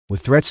With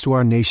threats to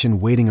our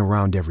nation waiting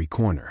around every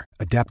corner,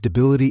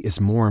 adaptability is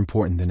more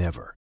important than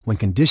ever. When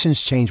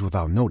conditions change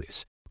without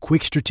notice,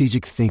 quick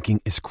strategic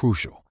thinking is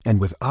crucial.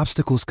 And with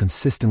obstacles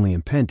consistently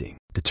impending,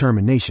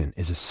 determination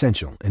is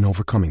essential in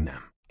overcoming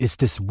them. It's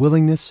this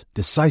willingness,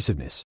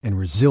 decisiveness, and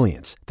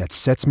resilience that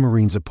sets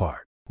Marines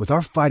apart. With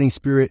our fighting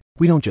spirit,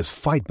 we don't just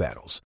fight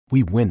battles,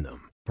 we win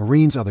them.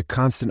 Marines are the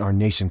constant our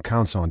nation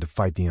counts on to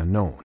fight the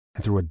unknown.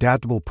 And through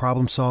adaptable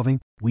problem solving,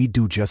 we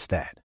do just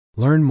that.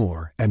 Learn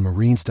more at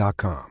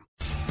marines.com.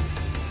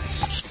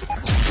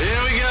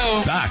 Here we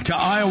go. Back to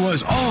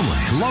Iowa's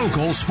only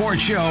local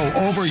sports show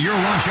over your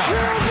lunch hour.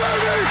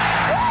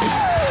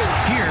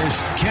 Here's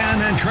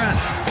Ken and Trent.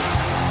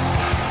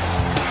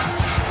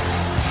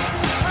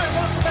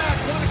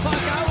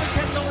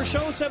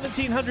 Show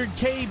 1700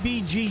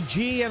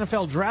 KBGG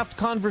NFL draft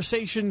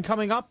conversation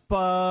coming up.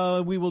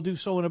 We will do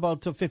so in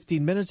about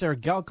 15 minutes.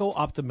 Eric Galko,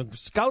 Optimum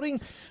Scouting,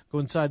 go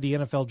inside the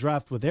NFL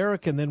draft with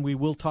Eric, and then we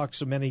will talk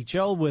some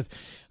NHL with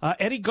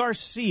Eddie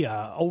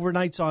Garcia.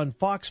 Overnights on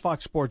Fox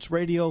Sports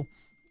Radio.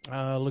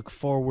 Look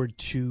forward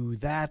to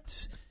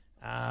that.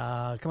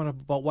 Coming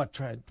up about what,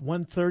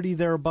 1:30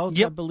 thereabouts,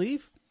 yep. I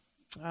believe.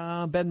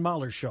 Ben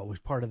Mahler's show is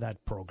part of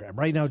that program.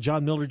 Right now,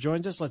 John Miller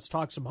joins us. Let's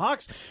talk some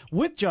Hawks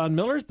with John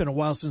Miller. It's been a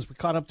while since we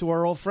caught up to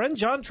our old friend.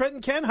 John, Trent,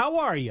 and Ken, how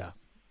are you?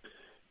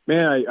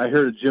 Man, I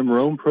heard a Jim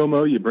Rome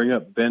promo. You bring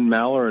up Ben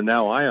Maller, and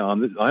now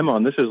I'm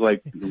on. This is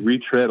like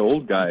retread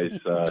old guys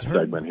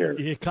segment here.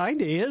 It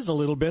kind of is a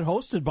little bit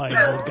hosted by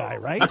an old guy,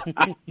 right?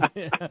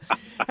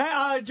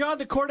 John,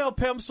 the Cordell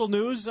Pemsl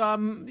news.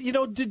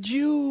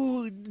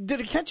 Did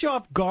it catch you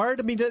off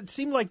guard? I mean, it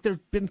seemed like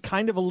there'd been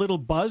kind of a little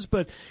buzz,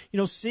 but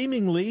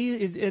seemingly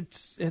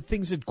it's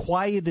things had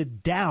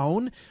quieted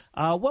down.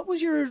 What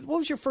was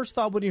your first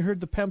thought when you heard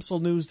the Pemsl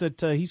news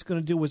that he's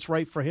going to do what's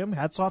right for him?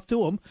 Hats off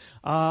to him.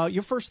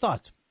 Your first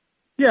thoughts?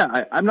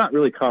 Yeah, I'm not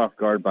really caught off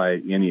guard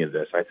by any of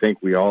this. I think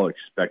we all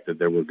expected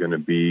there were going to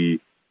be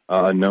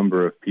a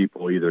number of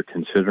people either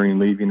considering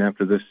leaving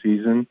after this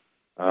season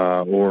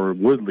or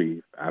would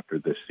leave after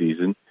this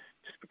season,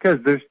 just because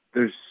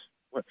there's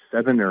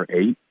 7 or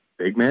 8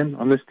 big men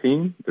on this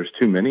team. There's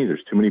too many.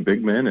 There's too many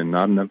big men and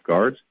not enough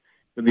guards.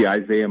 The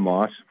Isaiah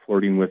Moss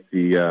flirting with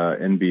the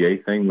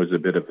NBA thing was a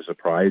bit of a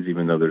surprise,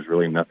 even though there's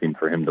really nothing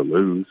for him to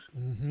lose.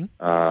 Mm-hmm.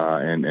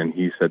 And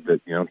he said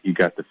that, he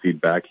got the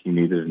feedback he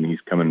needed and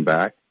he's coming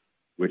back,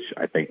 which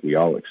I think we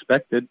all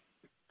expected.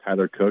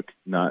 Tyler Cook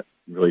not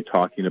really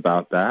talking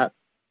about that.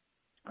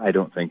 I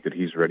don't think that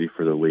he's ready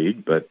for the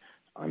league, but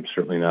I'm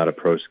certainly not a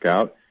pro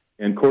scout.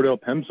 And Cordell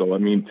Pemsl, I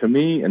mean, to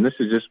me, and this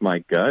is just my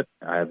gut,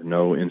 I have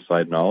no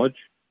inside knowledge,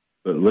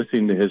 but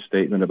listening to his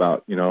statement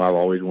about, I've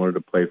always wanted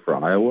to play for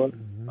Iowa,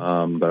 but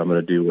I'm going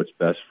to do what's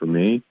best for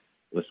me.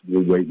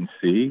 We'll wait and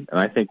see. And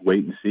I think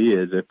wait and see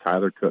is if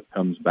Tyler Cook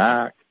comes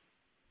back,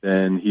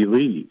 then he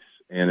leaves.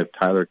 And if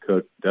Tyler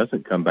Cook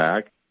doesn't come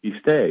back, he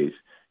stays.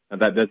 Now,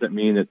 that doesn't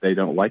mean that they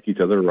don't like each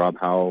other. Rob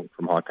Howell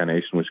from Hawkeye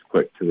Nation was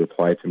quick to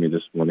reply to me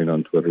this morning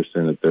on Twitter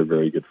saying that they're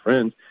very good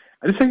friends.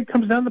 I just think it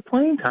comes down to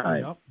playing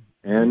time. Yep.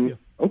 And,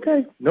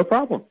 okay, no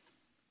problem.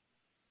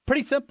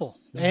 Pretty simple.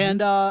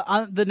 Mm-hmm.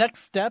 And the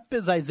next step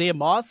is Isaiah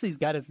Moss. He's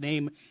got his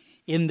name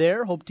in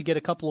there. Hope to get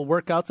a couple of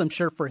workouts, I'm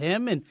sure, for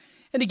him and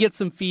to get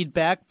some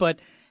feedback. But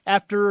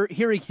after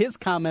hearing his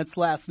comments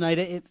last night,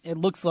 it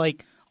looks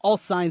like all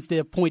signs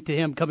to point to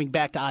him coming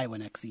back to Iowa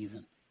next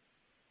season.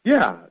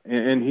 Yeah,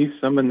 and he's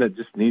someone that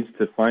just needs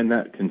to find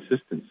that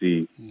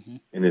consistency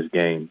in his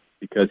game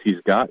because he's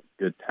got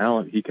good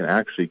talent. He can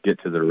actually get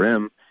to the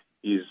rim.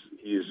 He's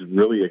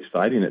really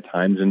exciting at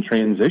times in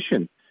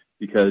transition.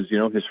 Because,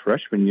 his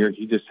freshman year,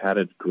 he just had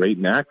a great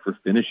knack for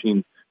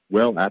finishing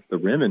well at the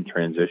rim in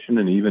transition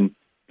and even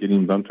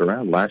getting bumped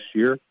around. Last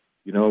year,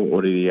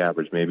 what did he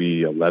average?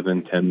 Maybe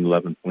 11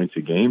 points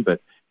a game.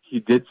 But he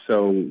did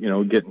so,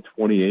 getting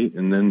 28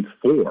 and then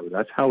 4.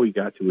 That's how he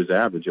got to his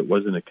average. It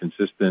wasn't a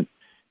consistent,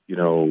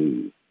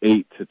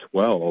 8 to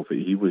 12.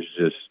 He was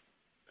just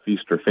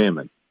feast or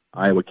famine.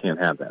 Iowa can't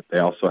have that. They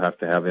also have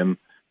to have him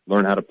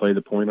learn how to play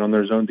the point on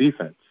their zone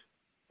defense.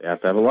 They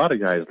have to have a lot of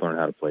guys learn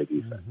how to play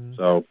defense. Mm-hmm.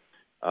 So,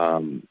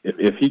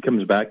 if he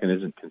comes back and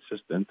isn't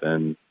consistent,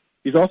 then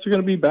he's also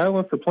going to be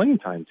battling for playing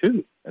time,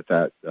 too, at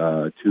that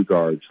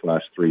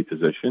 2-guard/3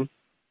 position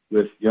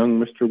with young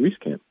Mr.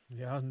 Wieskamp.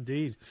 Yeah,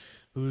 indeed.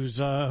 Who's,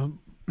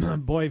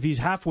 boy, if he's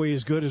halfway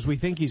as good as we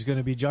think he's going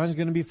to be, John, is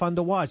going to be fun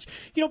to watch.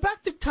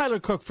 Back to Tyler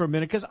Cook for a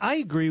minute, because I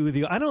agree with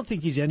you. I don't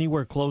think he's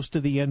anywhere close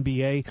to the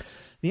NBA.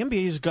 The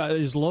NBA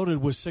is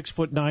loaded with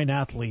 6'9"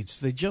 athletes.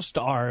 They just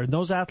are. And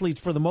those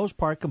athletes, for the most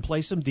part, can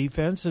play some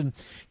defense and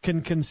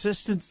can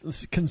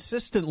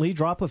consistently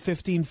drop a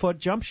 15-foot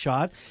jump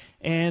shot.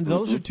 And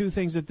those are two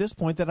things at this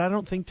point that I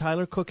don't think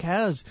Tyler Cook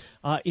has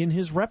in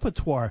his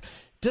repertoire.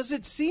 Does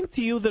it seem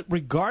to you that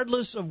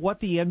regardless of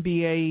what the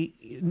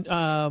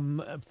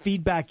NBA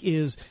feedback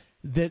is,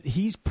 that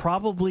he's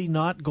probably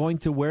not going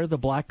to wear the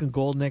black and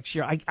gold next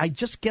year? I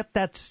just get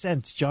that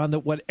sense, John,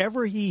 that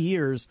whatever he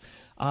hears,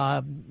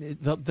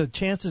 the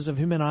chances of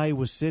him in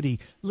Iowa City,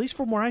 at least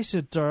from where I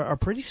sit, are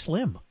pretty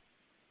slim.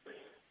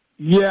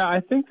 Yeah, I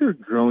think they're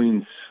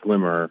growing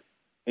slimmer.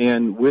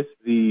 And with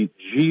the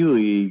G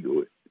League,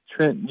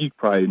 Trent, you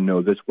probably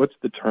know this. What's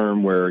the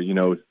term where,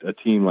 a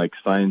team like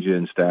signs you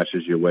and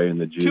stashes you away in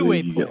the G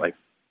League? You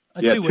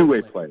get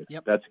two-way player.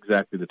 Yep. That's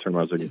exactly the term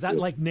I was looking for. Is that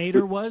like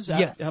Nader was?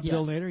 Yes.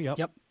 Abdel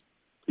Nader?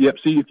 Yep.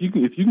 See, if you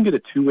can get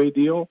a two-way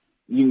deal,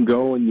 you can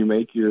go and you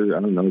make your,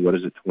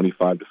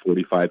 25 to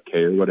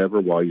 45K or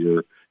whatever while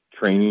you're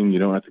training. You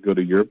don't have to go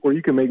to Europe, or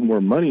you can make more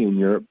money in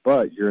Europe,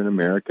 but you're in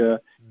America.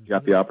 You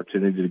got the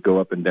opportunity to go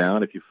up and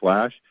down if you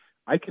flash.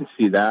 I can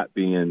see that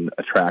being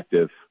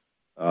attractive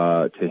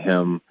to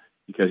him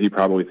because he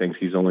probably thinks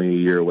he's only a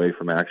year away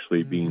from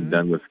actually being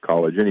done with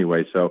college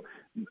anyway. So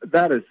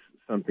that is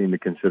something to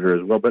consider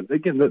as well. But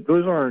again,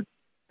 those aren't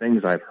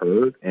things I've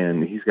heard,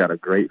 and he's got a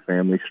great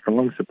family,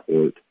 strong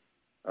support.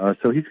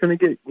 So he's going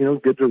to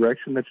get, good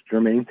direction that's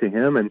germane to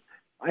him, and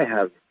I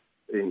have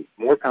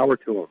more power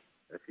to him.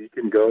 If he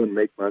can go and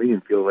make money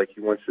and feel like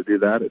he wants to do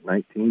that at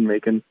 19,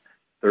 making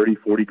 30,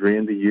 40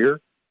 grand a year,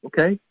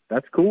 okay,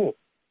 that's cool.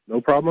 No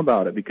problem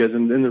about it, because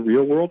in the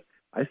real world,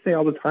 I say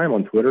all the time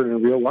on Twitter and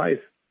in real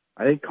life,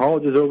 I think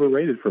college is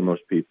overrated for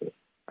most people.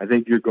 I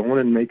think you're going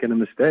and making a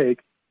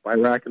mistake by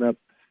racking up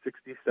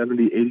 $60,000,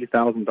 $70,000,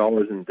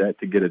 $80,000 in debt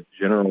to get a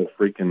general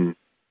freaking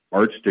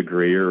arts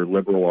degree or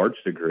liberal arts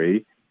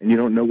degree, and you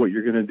don't know what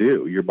you're going to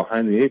do. You're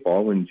behind the eight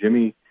ball. When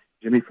Jimmy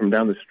from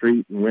down the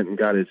street and went and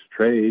got his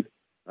trade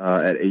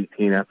at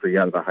 18 after he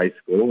got out of high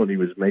school, and he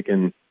was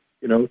making,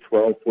 $12,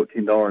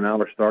 $14 an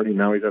hour starting.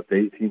 Now he's up to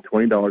 $18,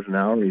 $20 an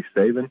hour, and he's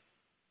saving.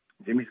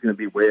 Jimmy's going to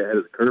be way ahead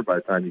of the curve by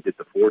the time you get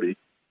to 40,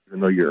 even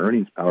though your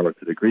earnings power at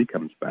the degree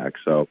comes back.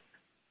 So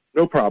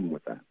no problem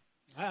with that.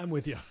 I'm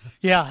with you.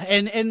 Yeah,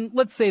 and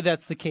let's say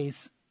that's the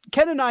case.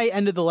 Ken and I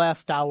ended the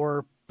last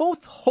hour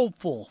both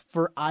hopeful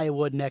for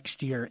Iowa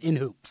next year in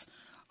hoops.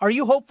 Are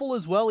you hopeful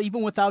as well,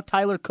 even without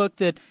Tyler Cook,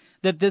 that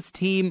this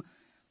team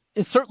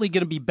is certainly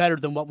going to be better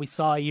than what we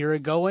saw a year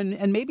ago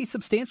and maybe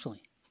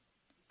substantially?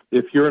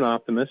 If you're an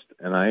optimist,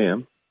 and I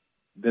am,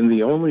 then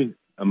the only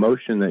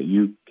emotion that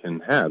you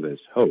can have is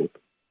hope.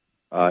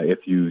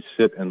 If you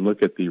sit and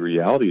look at the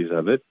realities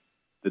of it,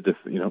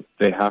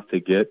 they have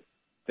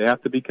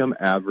to become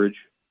average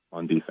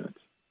on defense.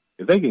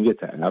 If they can get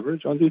to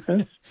average on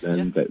defense,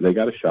 then they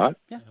got a shot.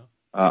 Yeah.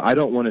 I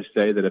don't want to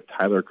say that if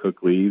Tyler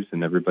Cook leaves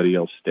and everybody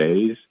else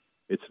stays,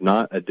 it's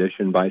not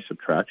addition by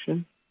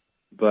subtraction.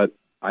 But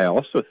I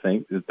also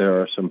think that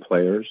there are some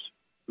players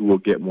who will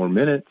get more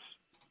minutes,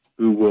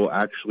 who will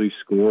actually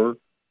score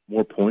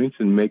more points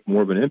and make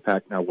more of an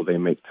impact. Now, will they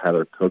make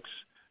Tyler Cook's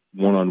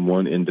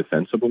one-on-one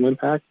indefensible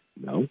impact?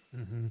 No.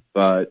 Mm-hmm.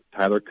 But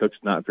Tyler Cook's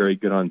not very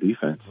good on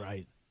defense.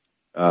 Right.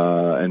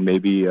 And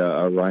maybe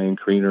a Ryan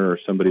Kriener or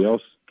somebody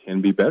else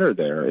can be better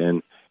there.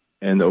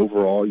 And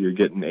overall, you're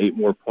getting 8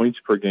 more points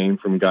per game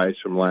from guys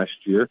from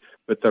last year,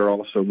 but they're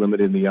also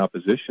limiting the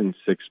opposition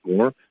 6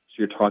 more. So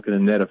you're talking a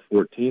net of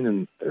 14,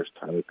 and there's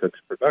Tyler Cook's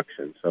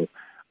production. So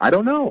I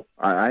don't know.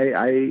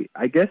 I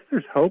guess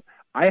there's hope.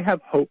 I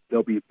have hope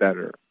they'll be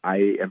better.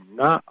 I am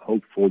not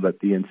hopeful that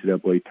the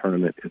NCAA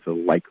tournament is a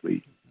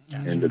likely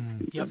end of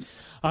the season.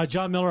 Yep.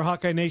 John Miller,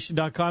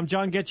 HawkeyeNation.com.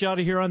 John, get you out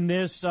of here on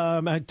this.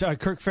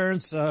 Kirk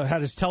Ferentz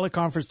had his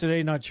teleconference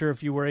today. Not sure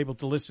if you were able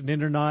to listen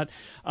in or not.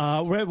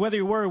 Whether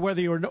you were,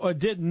 whether you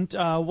didn't,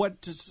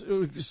 what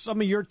some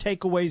of your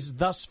takeaways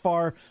thus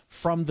far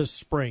from the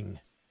spring?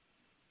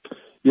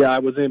 Yeah, I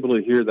was able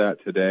to hear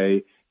that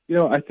today.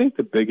 I think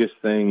the biggest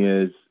thing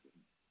is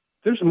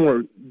there's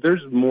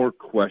more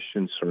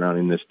questions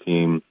surrounding this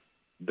team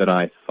than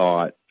I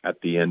thought at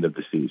the end of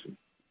the season.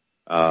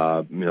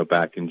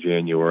 Back in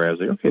January, I was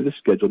like, okay, the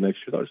schedule next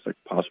year, that was like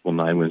a possible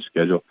 9-win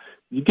schedule.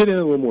 You get in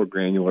a little more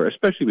granular,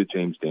 especially with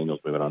James Daniels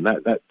moving on.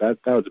 That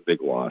was a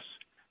big loss.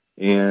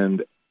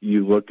 And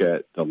you look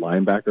at the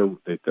linebacker,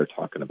 they're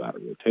talking about a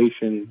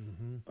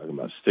rotation, talking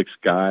about 6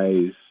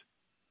 guys.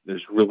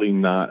 There's really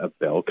not a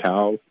bell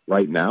cow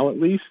right now, at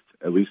least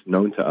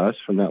known to us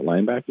from that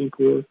linebacking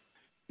core.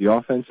 The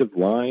offensive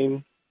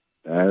line,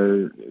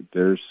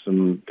 there's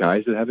some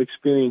guys that have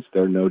experience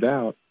there, no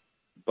doubt,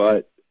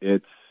 but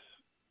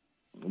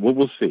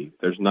we'll see.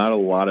 There's not a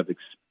lot of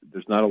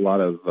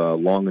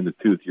long in the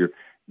tooth.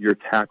 Your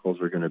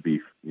tackles are going to be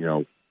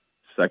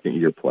second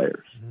year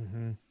players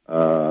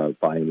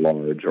by and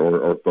large,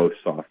 or both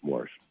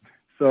sophomores.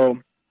 So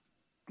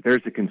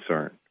there's a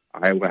concern.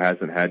 Iowa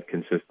hasn't had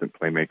consistent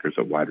playmakers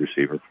at wide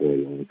receiver for a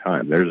long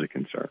time. There's a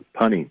concern.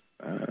 Punting,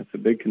 it's a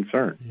big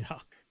concern. Yeah.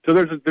 So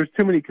there's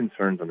too many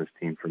concerns on this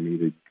team for me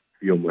to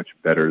feel much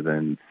better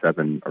than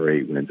 7 or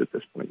 8 wins at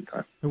this point in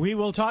time. We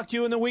will talk to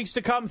you in the weeks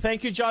to come.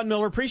 Thank you, John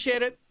Miller.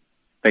 Appreciate it.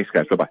 Thanks,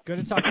 guys. Bye-bye. Good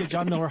to talk to you,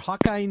 John Miller,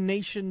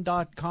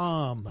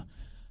 HawkeyeNation.com.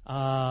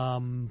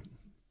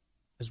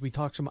 As we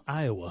talk some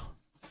Iowa,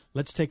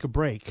 let's take a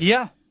break.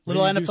 Yeah.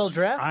 Little NFL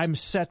draft. I'm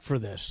set for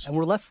this. And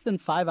we're less than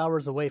 5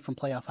 hours away from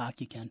playoff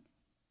hockey, Ken.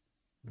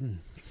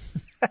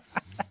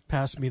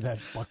 pass me that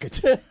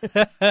bucket.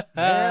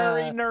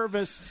 Very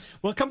nervous.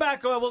 We'll come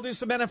back. We'll do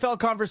some NFL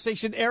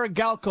conversation. Eric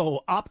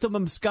Galko,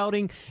 Optimum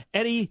Scouting,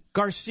 Eddie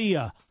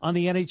Garcia on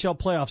the NHL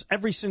playoffs.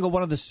 Every single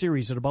one of the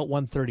series at about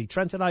 1:30.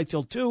 Trent and I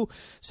till 2,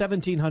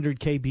 1700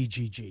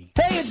 KBGG.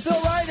 Hey, it's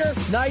Bill Ryder.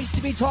 Nice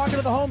to be talking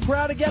to the home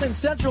crowd again in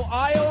central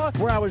Iowa,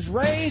 where I was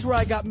raised, where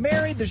I got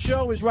married. The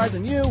show is right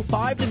than you,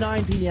 5 to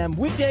 9 p.m.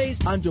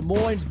 weekdays on Des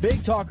Moines'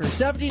 Big Talker,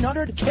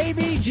 1700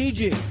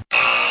 KBGG.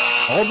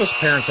 All of us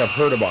parents have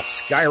heard about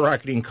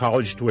skyrocketing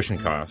college tuition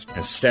costs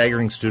and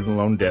staggering student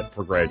loan debt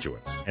for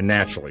graduates. And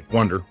naturally,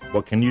 wonder,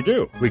 what can you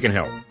do? We can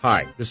help.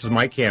 Hi, this is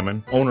Mike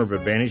Hammond, owner of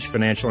Advantage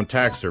Financial and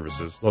Tax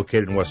Services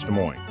located in West Des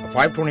Moines. A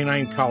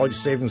 529 college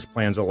savings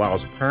plan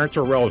allows parents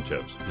or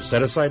relatives to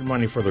set aside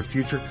money for their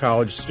future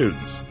college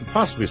students and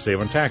possibly save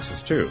on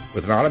taxes too.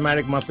 With an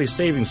automatic monthly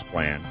savings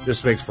plan,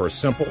 this makes for a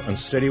simple and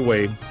steady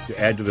way to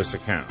add to this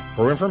account.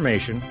 For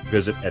information,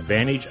 visit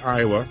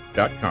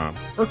AdvantageIowa.com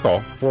or call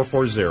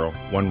 440-1133.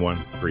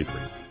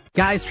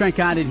 Guys, Trent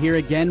Condon here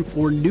again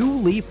for New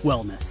Leaf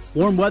Wellness.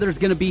 Warm weather's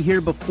going to be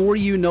here before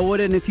you know it,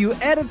 and if you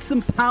added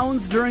some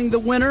pounds during the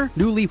winter,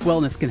 New Leaf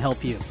Wellness can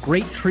help you.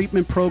 Great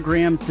treatment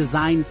programs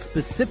designed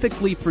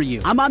specifically for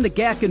you. I'm on the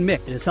GAC and Mick.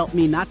 It has helped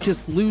me not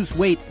just lose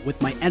weight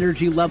with my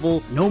energy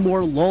level, no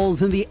more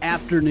lulls in the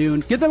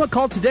afternoon. Give them a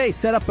call today.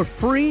 Set up a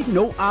free,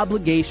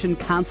 no-obligation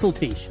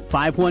consultation.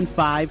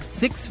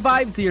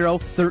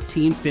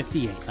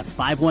 515-650-1358. That's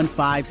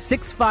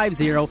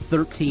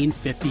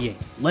 515-650-1358.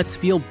 Let's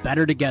feel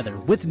better together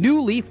with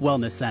New Leaf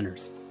Wellness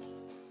Centers.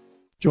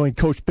 Join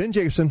Coach Ben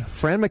Jacobson,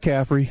 Fran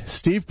McCaffrey,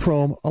 Steve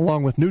Prohm,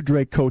 along with new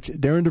Drake coach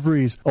Darren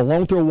DeVries, along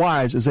with their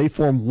wives as they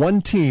form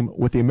one team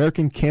with the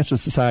American Cancer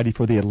Society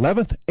for the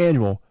 11th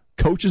annual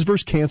Coaches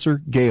vs.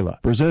 Cancer Gala,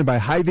 presented by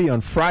Hy-Vee on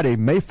Friday,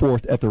 May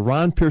 4th at the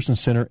Ron Pearson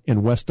Center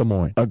in West Des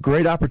Moines. A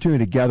great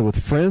opportunity to gather with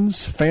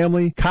friends,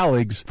 family,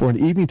 colleagues for an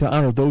evening to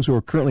honor those who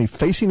are currently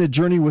facing a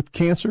journey with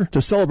cancer,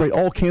 to celebrate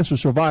all cancer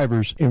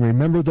survivors, and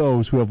remember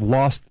those who have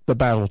lost the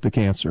battle to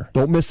cancer.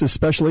 Don't miss this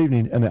special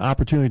evening and the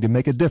opportunity to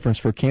make a difference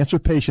for cancer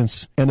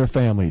patients and their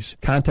families.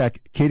 Contact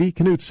Katie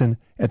Knutson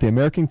at the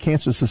American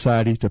Cancer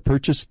Society to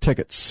purchase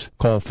tickets.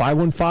 Call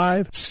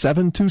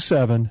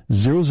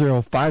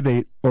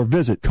 515-727-0058 or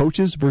visit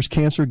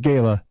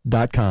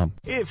coachesvscancergala.com.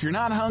 If you're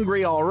not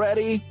hungry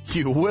already,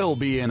 you will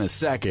be in a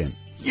second.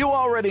 You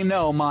already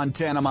know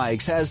Montana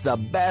Mike's has the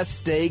best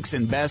steaks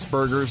and best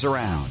burgers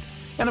around.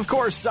 And of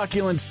course,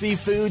 succulent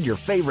seafood, your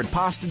favorite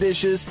pasta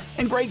dishes,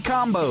 and great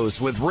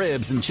combos with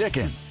ribs and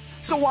chicken.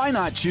 So why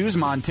not choose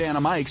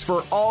Montana Mike's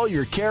for all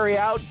your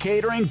carry-out,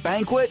 catering,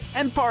 banquet,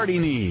 and party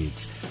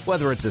needs?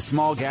 Whether it's a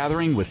small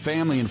gathering with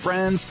family and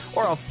friends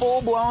or a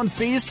full-blown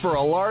feast for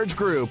a large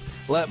group,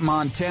 let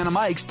Montana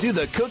Mike's do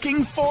the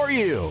cooking for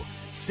you.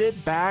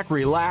 Sit back,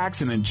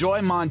 relax, and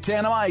enjoy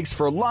Montana Mike's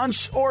for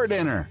lunch or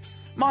dinner.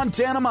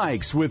 Montana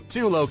Mike's with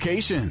 2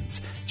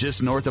 locations,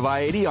 just north of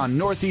I-80 on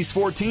Northeast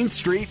 14th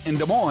Street in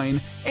Des Moines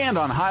and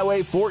on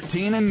Highway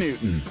 14 in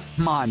Newton.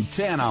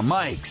 Montana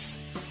Mike's.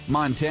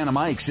 Montana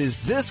Mike's is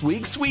this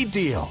week's sweet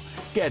deal.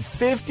 Get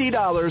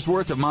 $50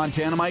 worth of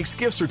Montana Mike's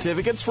gift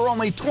certificates for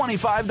only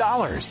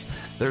 $25.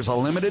 There's a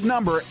limited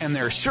number, and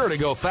they're sure to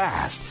go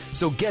fast.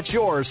 So get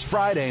yours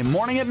Friday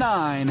morning at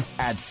 9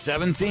 at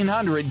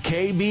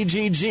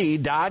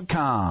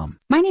 1700kbgg.com.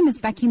 My name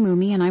is Becky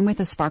Moomey, and I'm with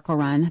the Sparkle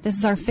Run. This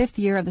is our 5th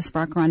year of the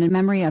Sparkle Run in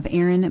memory of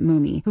Aaron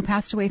Moomey, who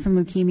passed away from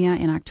leukemia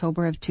in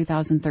October of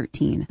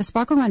 2013. The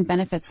Sparkle Run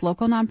benefits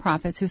local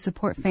nonprofits who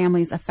support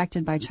families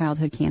affected by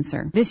childhood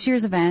cancer. This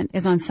year's event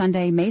is on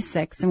Sunday, May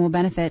 6th, and will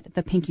benefit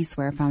the Pinky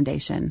Swear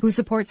Foundation, who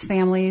supports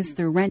families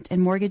through rent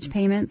and mortgage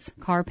payments,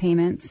 car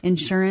payments,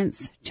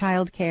 insurance,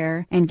 child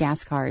care, and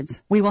gas cards.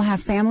 We will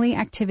have family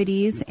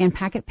activities and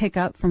packet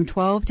pickup from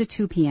 12 to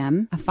 2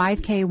 p.m., a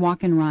 5K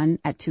walk and run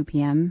at 2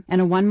 p.m.,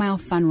 and a 1-mile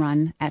fun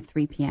run at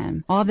 3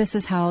 p.m. All of this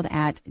is held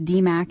at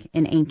DMAC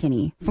in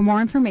Ankeny. For more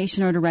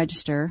information or to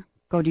register,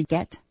 go to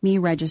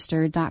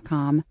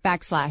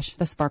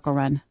getmeregistered.com/the Sparkle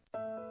Run.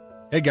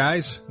 Hey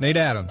guys, Nate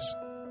Adams.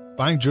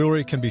 Buying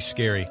jewelry can be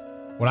scary.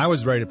 When I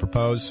was ready to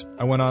propose,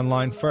 I went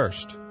online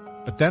first.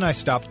 But then I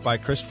stopped by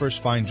Christopher's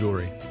Fine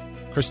Jewelry.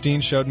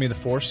 Christine showed me the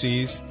 4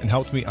 C's and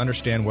helped me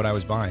understand what I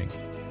was buying.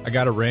 I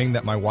got a ring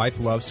that my wife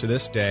loves to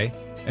this day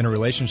and a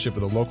relationship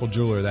with a local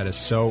jeweler that is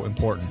so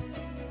important.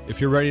 If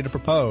you're ready to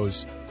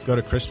propose, go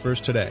to Christopher's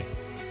today.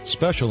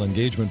 Special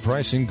engagement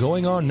pricing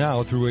going on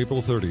now through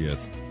April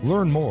 30th.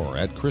 Learn more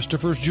at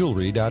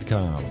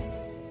Christopher'sJewelry.com.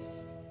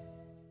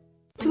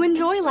 To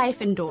enjoy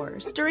life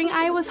indoors during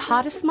Iowa's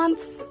hottest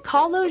months,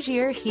 call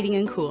Logier Heating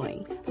and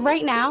Cooling.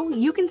 Right now,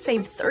 you can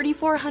save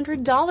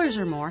 $3,400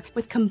 or more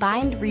with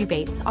combined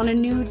rebates on a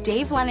new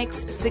Dave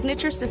Lennox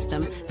signature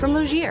system from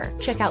Logier.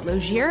 Check out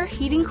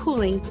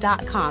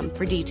LogierHeatingCooling.com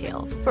for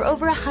details. For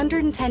over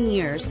 110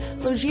 years,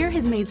 Logier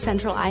has made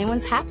Central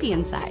Iowans happy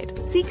inside.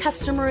 See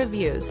customer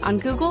reviews on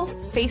Google,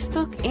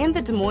 Facebook, and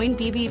the Des Moines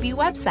BBB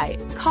website.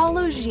 Call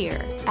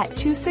Logier at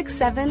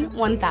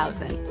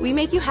 267-1000. We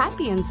make you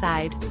happy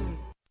inside.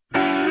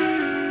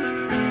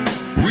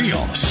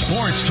 Real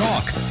sports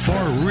talk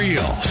for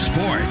real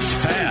sports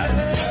fans.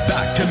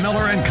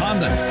 Miller and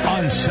Condon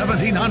on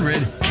 1700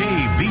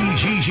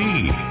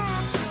 KBGG.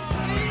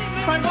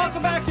 All right,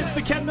 welcome back. It's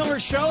the Ken Miller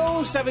Show,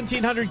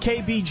 1700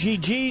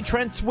 KBGG.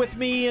 Trent's with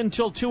me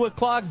until 2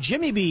 o'clock.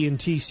 Jimmy B and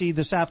TC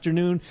this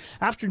afternoon.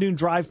 Afternoon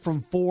drive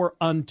from 4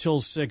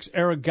 until 6.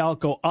 Eric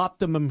Galko,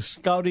 Optimum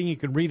Scouting. You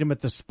can read him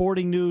at the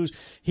Sporting News.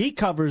 He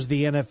covers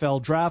the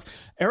NFL draft.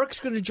 Eric's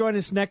going to join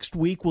us next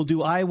week. We'll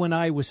do Iowa and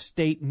Iowa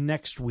State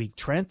next week,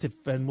 Trent,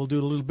 and we'll do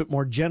a little bit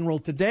more general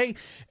today.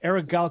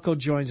 Eric Galko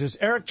joins us.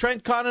 Eric,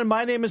 Trent Condon,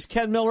 my name is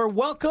Ken Miller.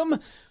 Welcome.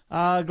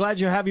 Glad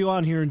to have you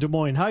on here in Des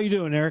Moines. How you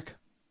doing, Eric?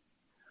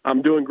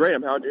 I'm doing great.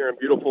 I'm out here in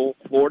beautiful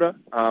Florida.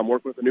 I'm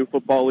working with a new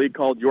football league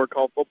called Your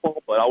Call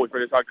Football, but always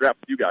ready to talk draft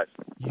with you guys.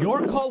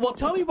 Your Call? Well,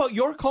 tell me about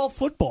Your Call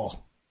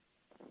Football.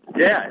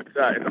 Yeah, it's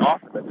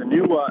awesome. It's a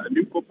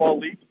new football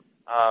league.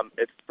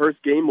 Its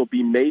first game will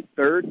be May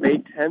 3rd, May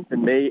 10th,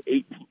 and May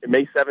 18th, and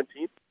May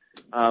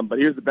 17th. But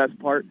here's the best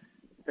part: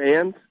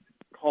 fans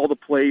call the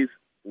plays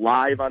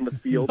live on the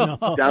field. No.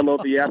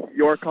 Download the app,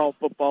 Your Call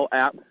Football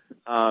app.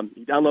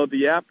 You download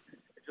the app.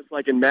 Just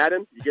like in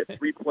Madden, you get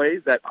 3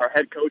 plays that our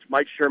head coach,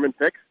 Mike Sherman,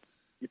 picks.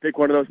 You pick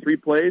one of those 3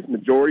 plays,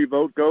 majority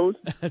vote goes,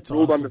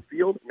 ruled on the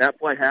field, and that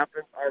play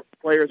happens. Our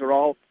players are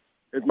all,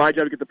 it's my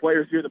job to get the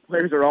players here. The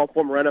players are all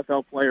former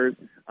NFL players.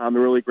 They're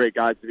really great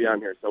guys to be on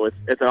here. So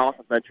it's an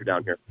awesome venture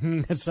down here.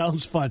 That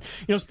sounds fun.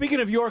 You know,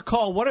 speaking of Your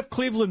Call, what if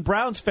Cleveland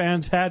Browns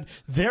fans had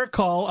their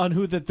call on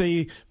who that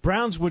the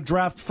Browns would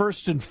draft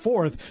first and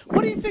fourth?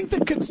 What do you think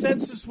the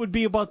consensus would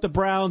be about the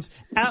Browns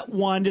at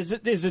 1? Is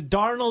it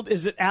Darnold?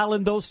 Is it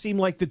Allen? Those seem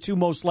like the 2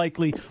 most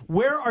likely.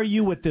 Where are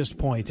you at this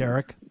point,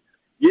 Eric?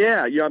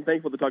 Yeah, I'm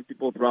thankful to talk to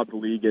people throughout the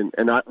league, and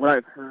what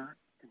I've heard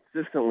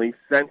consistently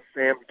since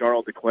Sam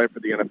Darnold declared for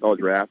the NFL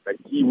draft that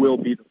he will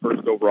be the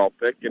first overall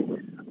pick.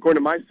 And according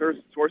to my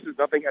sources,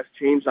 nothing has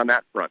changed on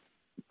that front.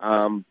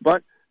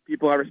 But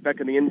people I respect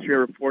in the industry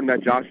are reporting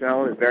that Josh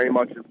Allen is very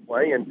much in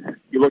play. And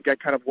you look at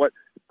kind of what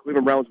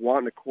Cleveland Browns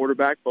want in a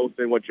quarterback, both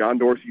in what John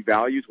Dorsey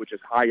values, which is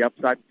high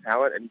upside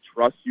talent, and he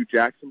trusts Hugh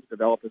Jackson to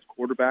develop his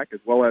quarterback,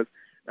 as well as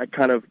that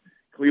kind of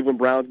Cleveland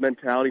Browns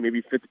mentality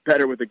maybe fits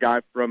better with a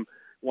guy from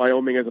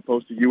Wyoming as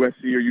opposed to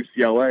USC or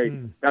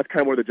UCLA. That's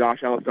kind of where the Josh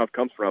Allen stuff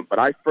comes from. But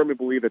I firmly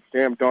believe that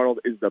Sam Darnold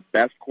is the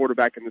best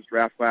quarterback in this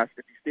draft class.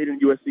 If he stayed in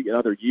USC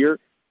another year,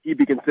 he'd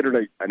be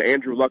considered an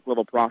Andrew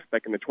Luck-level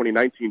prospect in the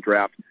 2019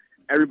 draft.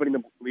 Everybody in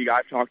the league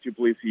I've talked to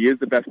believes he is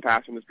the best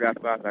passer in this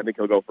draft class, and I think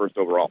he'll go first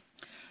overall.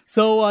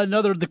 So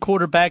another of the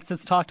quarterbacks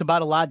that's talked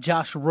about a lot,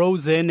 Josh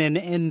Rosen,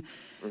 and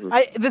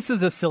this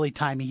is a silly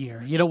time of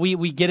year. You know,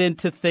 we get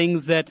into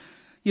things that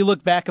you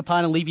look back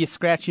upon and leave you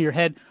scratching your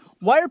head.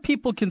 Why are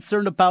people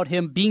concerned about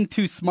him being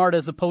too smart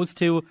as opposed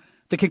to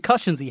the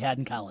concussions he had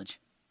in college?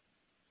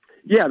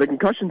 Yeah, the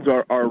concussions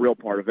are a real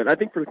part of it. I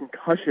think for the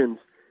concussions,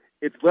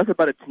 it's less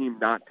about a team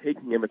not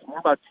taking him. It's more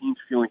about teams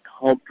feeling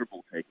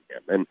comfortable taking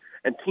him.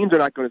 And teams are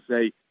not going to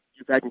say,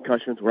 you've had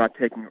concussions, we're not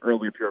taking you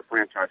early if you're a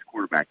franchise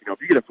quarterback. You know,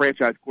 if you get a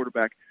franchise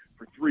quarterback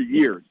for 3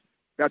 years,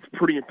 that's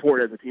pretty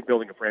important as a team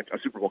building a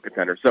Super Bowl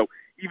contender. So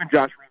even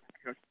Josh Rosen's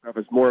concussion stuff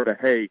is more of a,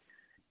 hey,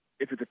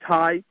 if it's a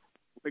tie,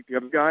 we'll pick the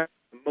other guy.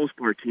 For the most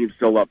part, teams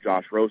still love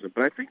Josh Rosen.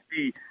 But I think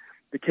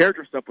the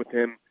character stuff with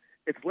him,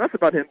 it's less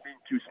about him being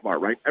too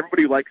smart, right?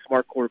 Everybody likes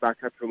smart quarterbacks.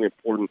 That's really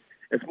important.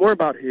 It's more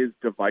about his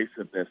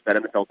divisiveness that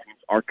NFL teams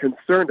are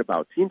concerned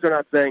about. Teams are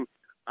not saying,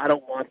 I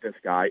don't want this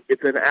guy.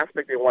 It's an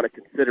aspect they want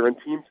to consider, and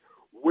teams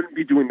wouldn't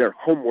be doing their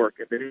homework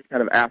if they didn't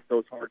kind of ask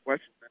those hard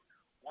questions. And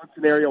one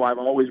scenario I've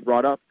always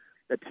brought up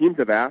that teams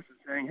have asked is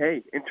saying,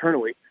 hey,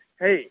 internally,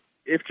 hey,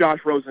 if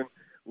Josh Rosen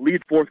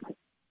leads fourth quarter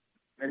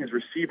and his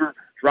receiver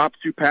drops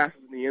 2 passes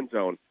in the end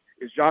zone,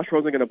 is Josh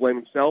Rosen going to blame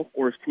himself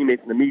or his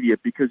teammates in the media?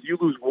 Because you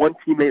lose one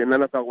teammate in the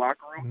NFL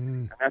locker room,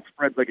 and that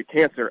spreads like a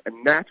cancer, and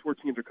that's where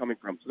teams are coming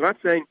from. So they're not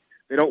saying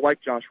they don't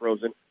like Josh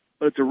Rosen,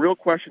 but it's a real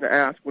question to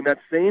ask when that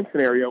same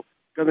scenario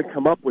doesn't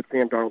come up with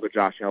Sam Darnold or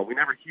Josh Allen. We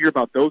never hear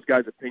about those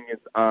guys'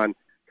 opinions on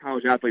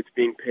college athletes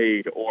being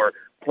paid or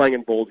playing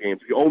in bowl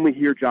games. We only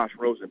hear Josh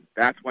Rosen.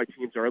 That's why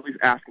teams are at least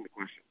asking the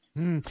questions.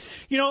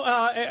 You know,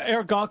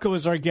 Eric Galko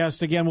is our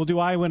guest. Again, we'll do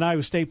Iowa and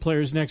Iowa State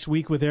players next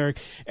week with Eric.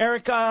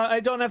 Eric, I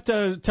don't have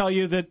to tell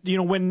you that, you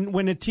know,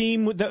 when a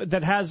team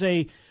that has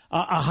a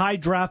high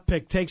draft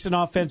pick takes an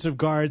offensive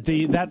guard,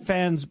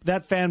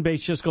 that fan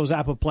base just goes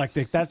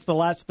apoplectic. That's the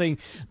last thing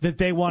that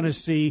they want to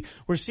see.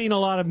 We're seeing a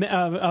lot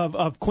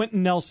of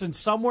Quentin Nelson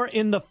somewhere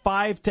in the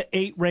 5 to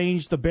 8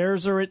 range. The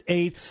Bears are at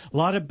 8. A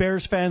lot of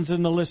Bears fans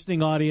in the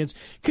listening audience.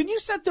 Can you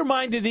set their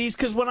mind at ease?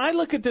 Because when I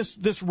look at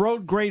this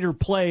road grader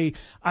play,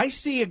 I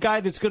see a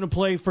guy that's going to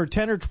play for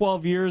 10 or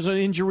 12 years,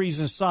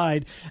 injuries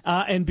aside,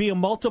 and be a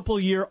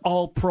multiple-year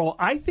All-Pro.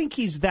 I think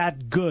he's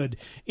that good.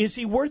 Is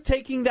he worth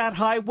taking that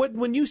high?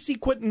 When you see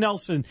Quentin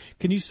Nelson,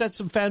 can you set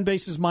some fan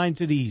bases'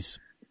 minds at ease?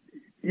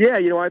 Yeah,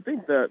 you know, I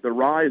think the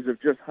rise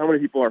of just how many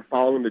people are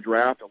following the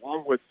draft,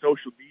 along with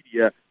social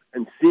media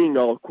and seeing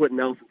all of Quentin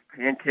Nelson's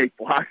pancake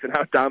blocks and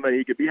how dominant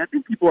he could be, I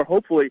think people are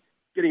hopefully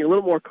getting a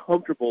little more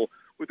comfortable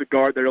with the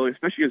guard that early,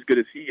 especially as good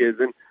as he is.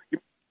 And I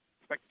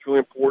expect it's really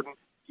important.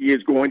 He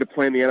is going to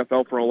play in the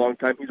NFL for a long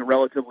time. He's a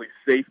relatively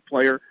safe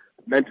player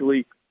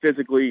mentally,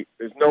 physically.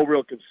 There's no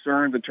real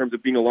concerns in terms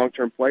of being a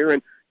long-term player.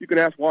 And you can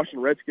ask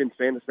Washington Redskins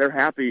fans, they're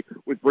happy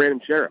with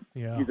Brandon Sheriff.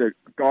 Yeah. He's a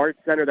guard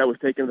center that was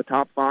taken in the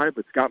top 5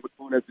 with Scott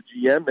McCloughan as the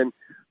GM, and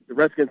the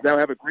Redskins now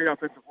have a great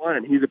offensive line,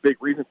 and he's a big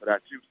reason for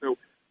that, too. So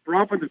for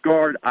offensive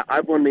guard,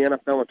 I've learned in the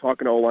NFL and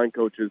talking to O-line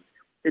coaches,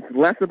 it's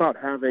less about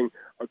having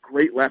a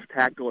great left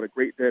tackle and a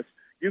great this.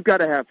 You've got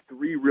to have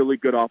 3 really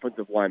good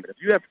offensive linemen. If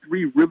you have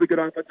 3 really good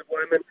offensive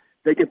linemen,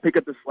 they can pick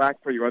up the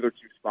slack for your other 2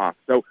 spots.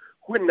 So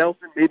Quentin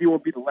Nelson maybe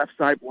won't be the left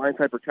side blind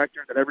side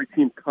protector that every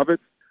team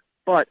covets,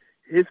 but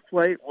his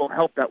play will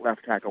help that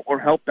left tackle or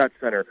help that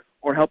center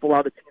or help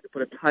allow the team to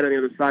put a tight on the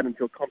other side and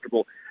feel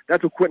comfortable.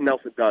 That's what Quentin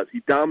Nelson does.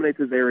 He dominates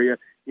his area.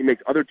 He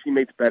makes other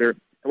teammates better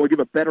and will give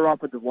a better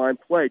offensive line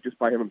play just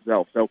by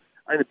himself. So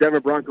I think the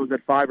Denver Broncos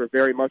at 5 are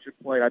very much in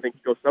play. I think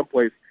he goes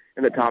someplace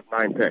in the top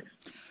 9 picks.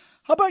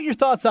 How about your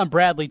thoughts on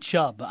Bradley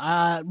Chubb?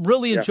 I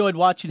really enjoyed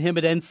watching him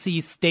at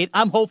NC State.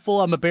 I'm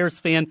hopeful. I'm a Bears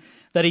fan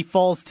that he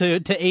falls to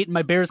 8 and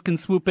my Bears can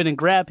swoop in and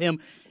grab him.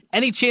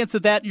 Any chance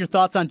of that? Your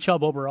thoughts on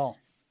Chubb overall?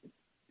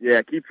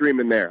 Yeah, keep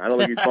dreaming there. I don't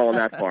think he's fallen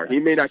that far. He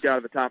may not get out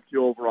of the top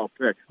 2 overall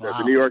picks. Wow.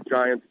 The New York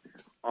Giants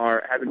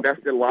have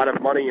invested a lot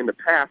of money in the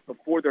past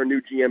before their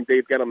new GM,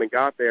 Dave Gettleman,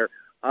 got there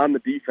on the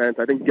defense.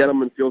 I think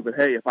Gettleman feels that,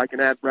 hey, if I can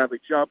add Bradley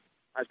Chubb,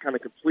 I've kind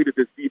of completed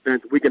this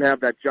defense. We can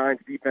have that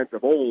Giants defense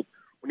of old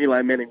when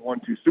Eli Manning won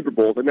 2 Super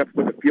Bowls. And that's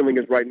what the feeling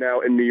is right now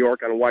in New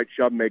York on why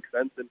Chubb makes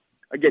sense. And,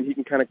 again, he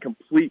can kind of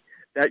complete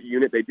that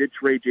unit. They did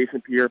trade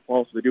Jason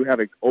Pierre-Paul, so they do have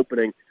an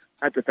opening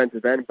at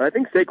defensive end. But I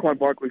think Saquon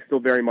Barkley is still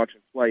very much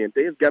in play. And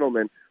Dave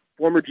Gettleman,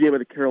 former GM of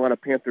the Carolina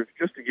Panthers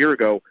just a year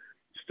ago,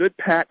 stood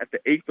pat at the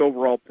 8th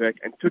overall pick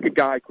and took a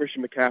guy,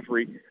 Christian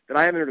McCaffrey, that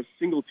I haven't heard a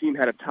single team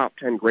had a top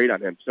 10 grade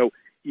on him. So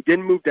he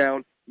didn't move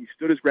down. He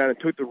stood his ground and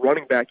took the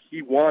running back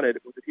he wanted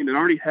with a team that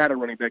already had a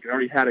running back and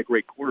already had a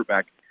great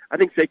quarterback. I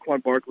think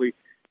Saquon Barkley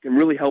can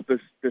really help this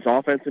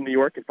offense in New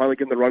York and finally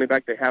get them the running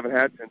back they haven't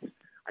had since,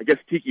 I guess,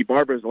 Tiki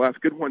Barber is the last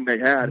good one they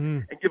had,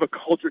 and give a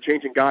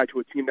culture-changing guy to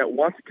a team that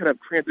wants to kind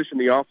of transition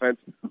the offense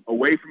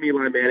away from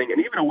Eli Manning and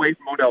even away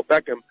from Odell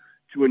Beckham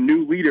to a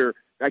new leader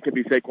that could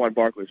be Saquon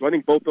Barkley. So I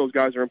think both those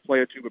guys are in play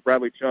too, but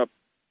Bradley Chubb.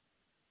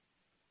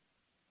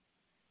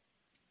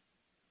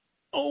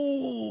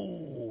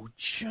 Oh,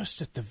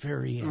 just at the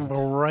very end.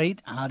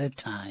 Right out of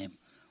time.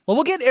 Well,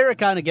 we'll get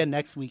Eric on again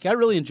next week. I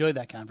really enjoyed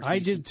that conversation. I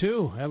did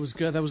too. That was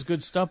good. That was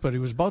good stuff. But he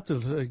was about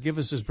to give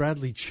us his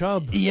Bradley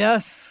Chubb.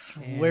 Yes,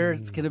 where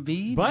it's going to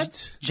be.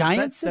 But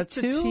Giants that's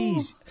at 2? a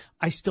tease.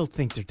 I still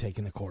think they're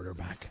taking a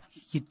quarterback.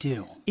 You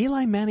do.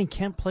 Eli Manning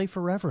can't play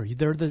forever.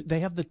 They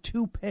have the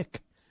 2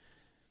 pick.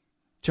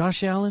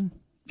 Josh Allen,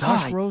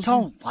 Josh Rosen. I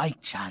don't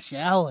like Josh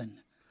Allen.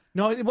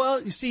 No,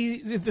 well, you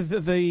see,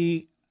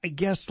 the I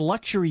guess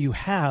luxury you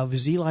have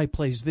is Eli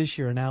plays this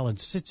year and Allen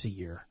sits a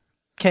year.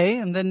 Okay,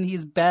 and then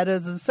he's bad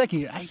as a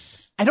second year.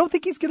 I don't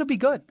think he's going to be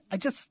good. I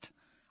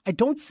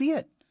don't see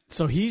it.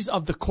 So he's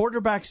of the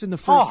quarterbacks in the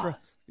first round.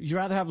 You'd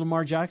rather have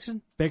Lamar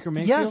Jackson, Baker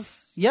Mayfield?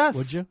 Yes.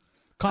 Would you?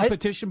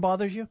 Competition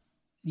bothers you?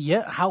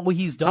 Yeah, how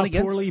he's done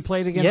against... How poorly he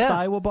played against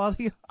Iowa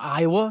bother you?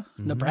 Iowa,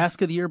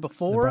 Nebraska the year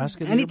before.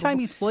 Anytime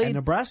he's played... And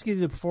Nebraska the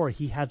year before,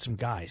 he had some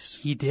guys.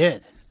 He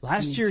did.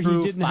 Last year,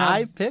 he didn't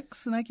have 5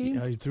 picks in that game.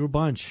 Yeah, he threw a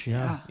bunch.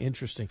 Yeah,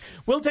 interesting.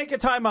 We'll take a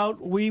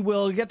timeout. We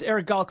will get to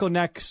Eric Galko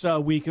next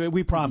week.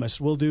 We promise.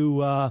 We'll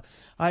do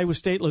Iowa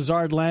State,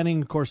 Lazard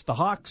Lanning, of course, the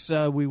Hawks.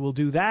 We will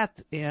do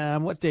that.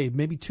 What day?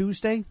 Maybe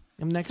Tuesday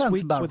next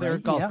week with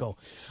Eric Galko.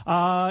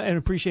 Yeah. And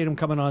appreciate him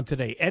coming on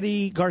today.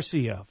 Eddie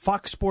Garcia,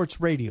 Fox Sports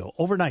Radio,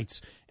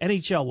 overnights.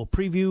 NHL will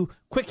preview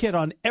quick hit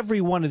on every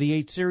one of the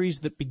 8 series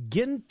that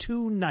begin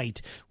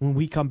tonight when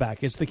we come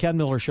back. It's the Ken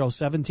Miller Show,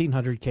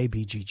 1700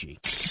 KBGG.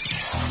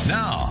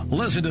 Now,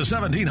 listen to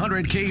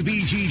 1700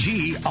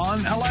 KBGG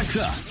on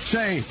Alexa.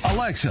 Say,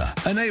 Alexa,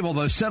 enable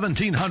the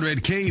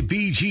 1700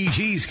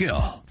 KBGG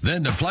skill.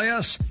 Then to play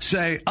us,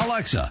 say,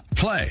 Alexa,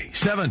 play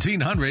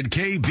 1700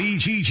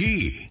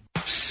 KBGG.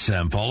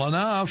 Simple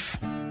enough.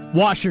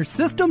 Washer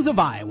Systems of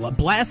Iowa,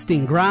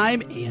 blasting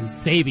grime and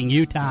saving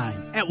you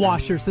time. At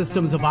Washer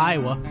Systems of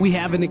Iowa, we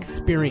have an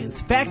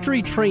experienced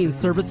factory-trained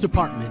service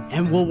department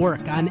and will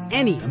work on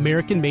any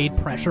American-made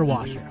pressure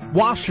washer.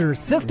 Washer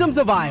Systems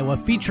of Iowa,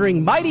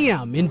 featuring Mighty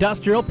M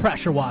industrial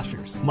pressure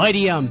washers.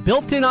 Mighty M,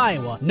 built in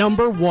Iowa,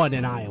 #1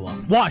 in Iowa.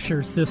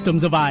 Washer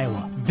Systems of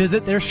Iowa.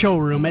 Visit their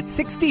showroom at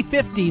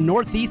 6050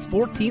 Northeast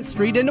 14th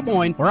Street in Des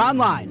Moines or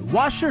online,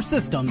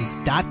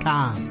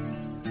 washersystems.com.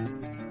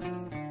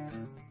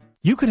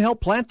 You can help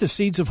plant the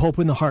seeds of hope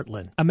in the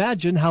heartland.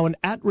 Imagine how an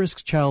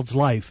at-risk child's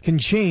life can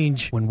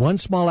change when one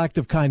small act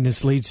of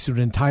kindness leads to an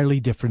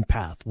entirely different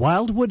path.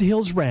 Wildwood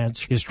Hills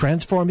Ranch is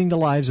transforming the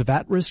lives of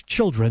at-risk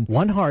children,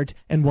 one heart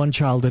and one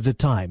child at a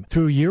time,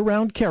 through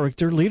year-round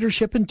character,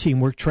 leadership, and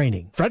teamwork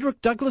training. Frederick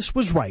Douglass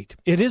was right.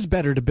 It is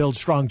better to build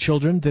strong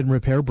children than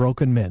repair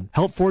broken men.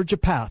 Help forge a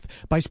path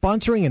by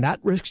sponsoring an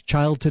at-risk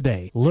child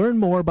today. Learn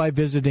more by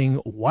visiting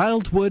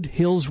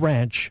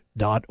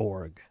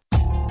wildwoodhillsranch.org.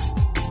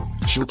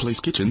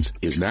 Showplace Kitchens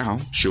is now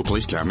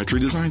Showplace Cabinetry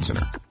Design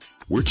Center.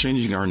 We're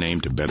changing our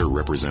name to better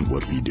represent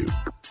what we do.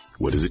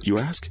 What is it, you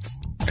ask?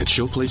 At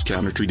Showplace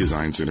Cabinetry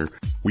Design Center,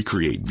 we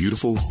create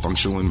beautiful,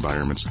 functional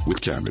environments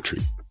with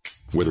cabinetry.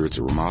 Whether it's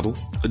a remodel,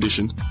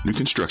 addition, new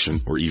construction,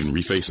 or even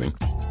refacing,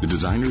 the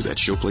designers at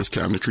Showplace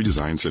Cabinetry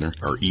Design Center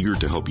are eager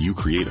to help you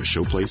create a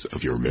showplace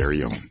of your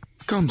very own.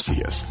 Come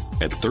see us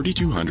at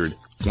 3200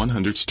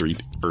 100th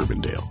Street,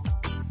 Urbandale.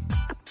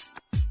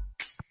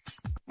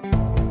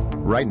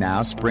 Right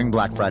now, Spring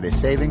Black Friday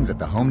savings at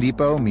the Home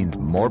Depot means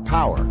more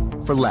power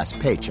for less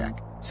paycheck.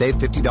 Save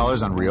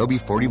 $50 on Ryobi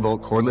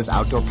 40-volt cordless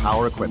outdoor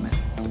power equipment.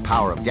 The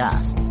power of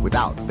gas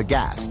without the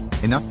gas.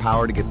 Enough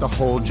power to get the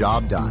whole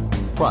job done.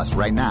 Plus,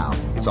 right now,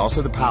 it's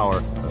also the power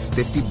of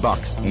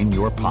 $50 in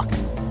your pocket.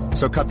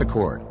 So cut the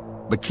cord,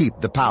 but keep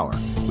the power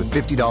with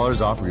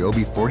 $50 off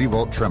Ryobi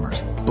 40-volt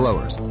trimmers,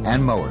 blowers,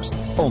 and mowers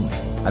only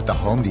at the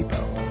Home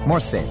Depot.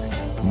 More saving,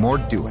 more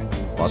doing.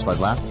 While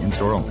supplies last,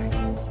 in-store only.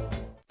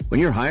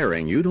 When you're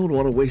hiring, you don't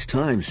want to waste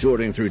time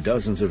sorting through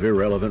dozens of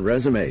irrelevant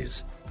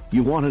resumes.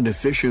 You want an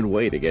efficient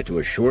way to get to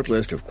a short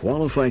list of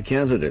qualified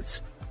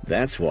candidates.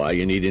 That's why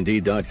you need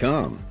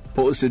Indeed.com.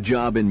 Post a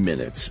job in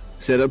minutes.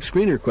 Set up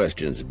screener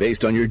questions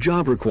based on your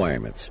job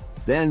requirements.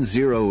 Then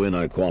zero in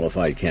on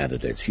qualified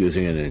candidates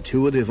using an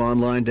intuitive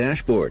online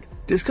dashboard.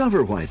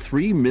 Discover why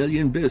 3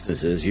 million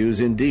businesses use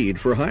Indeed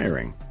for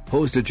hiring.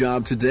 Post a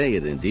job today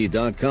at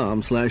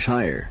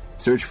Indeed.com/hire.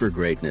 Search for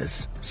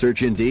greatness.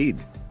 Search Indeed.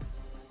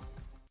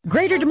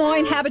 Greater Des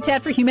Moines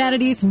Habitat for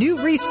Humanity's new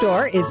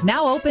Restore is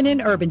now open in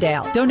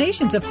Urbandale.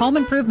 Donations of home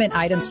improvement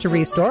items to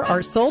Restore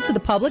are sold to the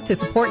public to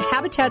support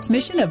Habitat's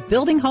mission of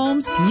building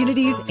homes,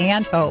 communities,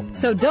 and hope.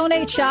 So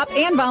donate, shop,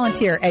 and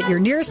volunteer at your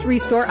nearest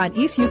Restore on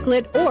East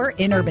Euclid or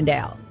in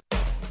Urbandale.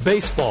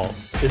 Baseball.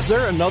 Is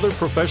there another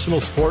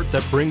professional sport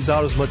that brings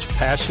out as much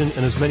passion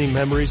and as many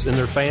memories in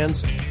their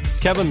fans?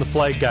 Kevin the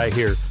Flag Guy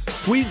here.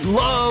 We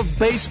love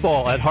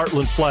baseball at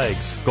Heartland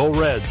Flags. Go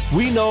Reds.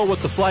 We know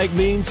what the flag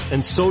means,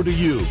 and so do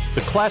you.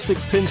 The classic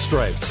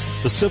pinstripes,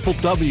 the simple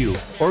W,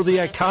 or the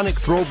iconic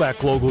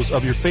throwback logos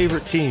of your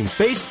favorite team.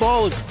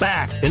 Baseball is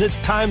back, and it's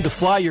time to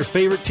fly your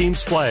favorite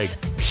team's flag.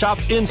 Shop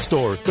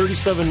in-store,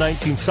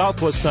 3719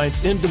 Southwest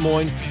 9th in Des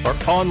Moines, or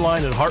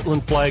online at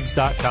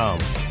heartlandflags.com.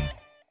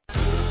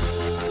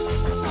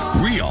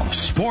 Real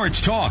sports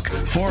talk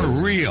for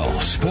real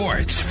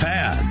sports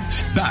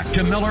fans. Back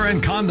to Miller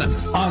and Condon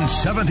on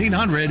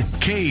 1700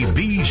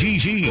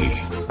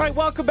 KBGG. All right,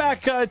 welcome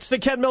back. It's the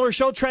Ken Miller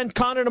Show. Trent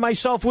Condon and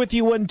myself with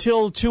you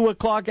until 2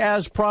 o'clock,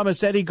 as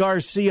promised. Eddie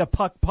Garcia,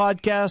 Puck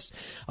Podcast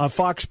on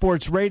Fox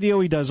Sports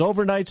Radio. He does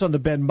overnights on the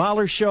Ben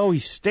Maller Show. He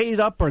stayed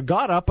up or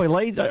got up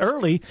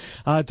early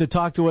to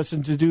talk to us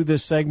and to do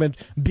this segment.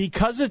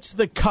 Because it's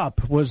the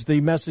Cup was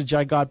the message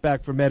I got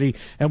back from Eddie,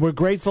 and we're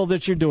grateful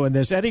that you're doing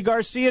this. Eddie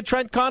Garcia,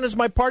 Trent Condon is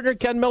my partner,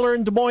 Ken Miller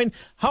in Des Moines.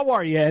 How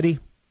are you, Eddie?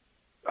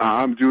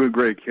 I'm doing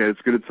great, Ken.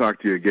 It's good to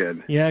talk to you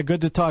again. Yeah,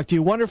 good to talk to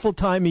you. Wonderful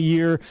time of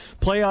year.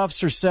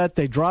 Playoffs are set.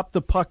 They dropped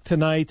the puck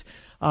tonight.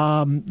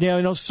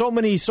 So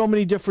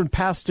many different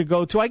paths to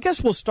go to. I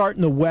guess we'll start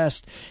in the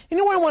West. You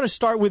know what I want to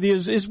start with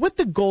is with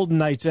the Golden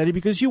Knights, Eddie,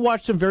 because you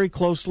watched them very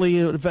closely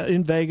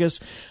in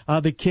Vegas.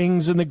 The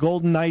Kings and the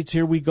Golden Knights,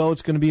 here we go.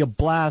 It's going to be a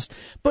blast.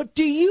 But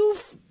do you,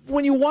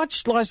 when you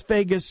watch Las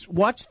Vegas,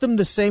 watch them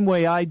the same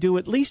way I do,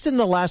 at least in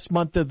the last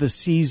month of the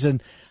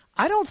season?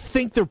 I don't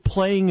think they're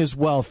playing as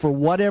well, for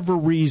whatever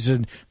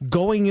reason,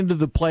 going into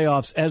the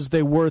playoffs as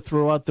they were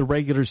throughout the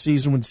regular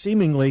season when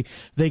seemingly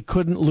they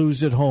couldn't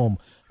lose at home.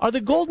 Are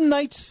the Golden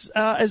Knights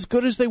as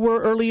good as they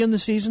were early in the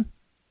season?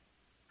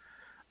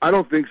 I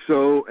don't think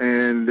so,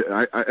 and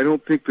I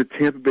don't think the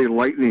Tampa Bay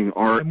Lightning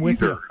are I'm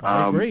with either. You.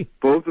 I agree.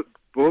 Both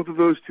of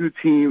those two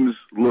teams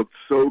looked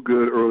so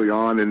good early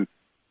on, and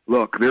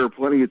look, there are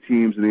plenty of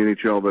teams in the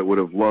NHL that would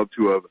have loved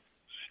to have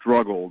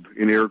struggled,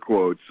 in air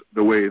quotes,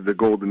 the way the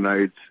Golden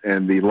Knights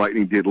and the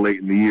Lightning did late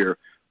in the year.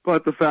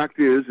 But the fact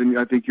is, and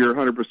I think you're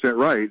 100%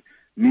 right,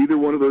 neither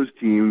one of those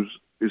teams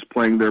is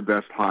playing their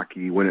best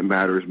hockey when it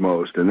matters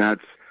most. And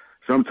that's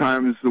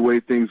sometimes the way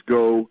things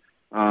go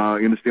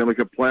in the Stanley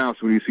Cup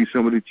playoffs when you see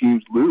some of the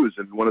teams lose.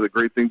 And one of the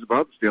great things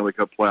about the Stanley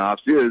Cup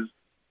playoffs is,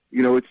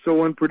 it's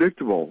so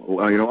unpredictable.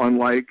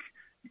 Unlike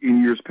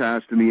in years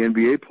past in the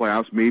NBA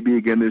playoffs, maybe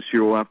again this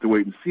year we'll have to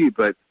wait and see.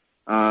 But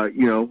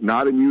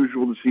not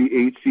unusual to see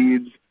 8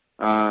 seeds,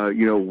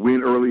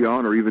 win early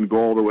on or even go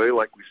all the way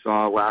like we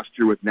saw last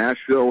year with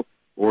Nashville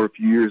or a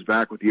few years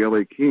back with the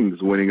LA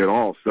Kings winning it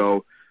all.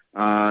 So,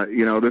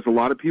 there's a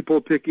lot of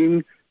people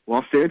picking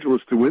Los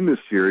Angeles to win this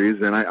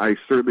series, and I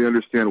certainly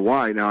understand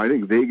why. Now, I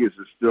think Vegas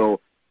is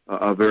still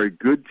a very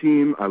good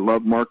team. I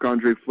love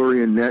Marc-Andre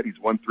Fleury in net. He's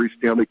won 3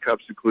 Stanley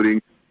Cups,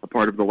 including a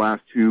part of the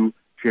last 2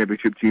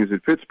 championship teams in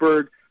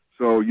Pittsburgh.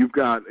 So you've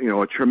got,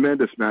 a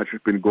tremendous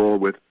matchup in goal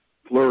with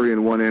Fleury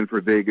in one end for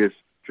Vegas,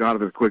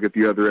 Jonathan Quick at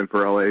the other end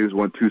for LA, who's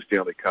won 2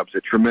 Stanley Cups.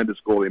 A tremendous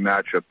goalie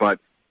matchup. But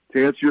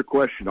to answer your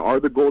question, are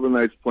the Golden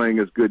Knights playing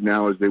as good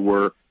now as they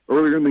were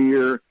earlier in the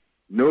year?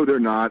 No, they're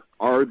not.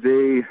 Are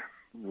they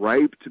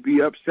ripe to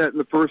be upset in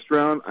the first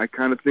round? I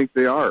kind of think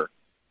they are.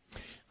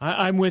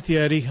 I'm with you,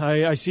 Eddie.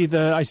 I see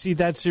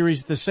that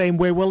series the same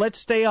way. Well, let's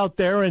stay out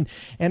there, and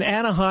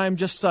Anaheim,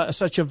 just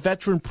such a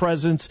veteran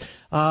presence.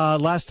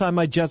 Last time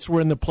my Jets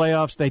were in the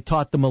playoffs, they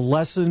taught them a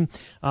lesson.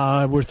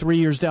 We're 3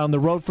 years down the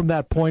road from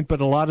that point, but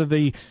a lot of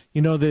the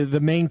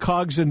main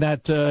cogs in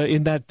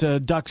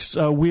that Ducks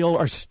wheel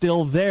are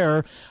still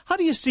there. How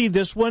do you see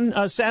this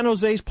one? San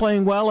Jose's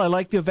playing well. I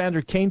like the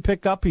Evander Kane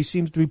pickup. He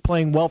seems to be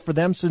playing well for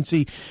them since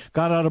he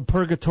got out of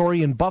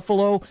purgatory in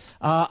Buffalo.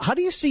 How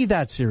do you see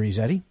that series,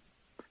 Eddie?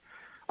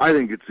 I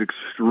think it's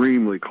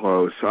extremely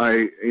close.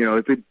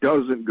 If it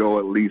doesn't go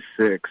at least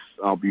 6,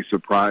 I'll be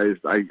surprised.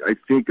 I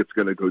think it's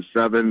going to go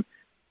 7.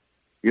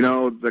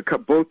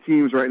 Both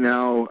teams right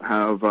now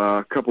have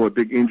a couple of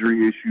big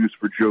injury issues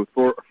for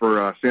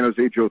San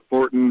Jose. Joe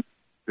Thornton,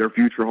 their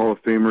future Hall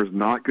of Famer, is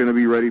not going to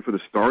be ready for the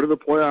start of the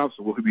playoffs.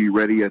 Will he be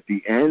ready at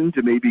the end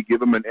to maybe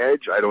give him an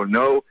edge? I don't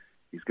know.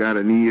 He's got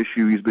a knee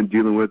issue he's been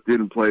dealing with.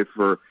 Didn't play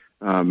for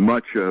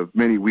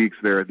many weeks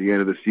there at the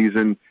end of the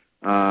season.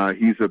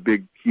 He's a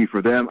big key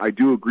for them. I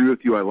do agree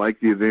with you. I like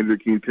the Evander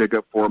Kane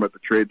pickup for him at the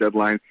trade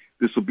deadline.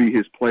 This will be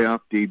his playoff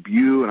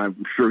debut, and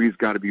I'm sure he's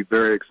got to be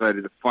very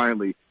excited to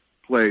finally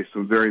play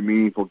some very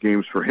meaningful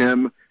games for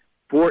him.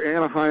 For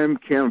Anaheim,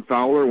 Cam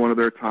Fowler, one of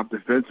their top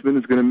defensemen,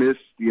 is going to miss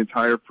the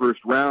entire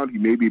first round. He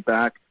may be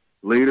back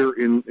later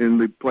in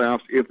the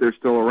playoffs if they're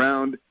still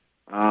around.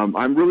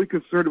 I'm really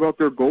concerned about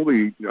their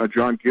goalie,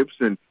 John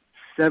Gibson.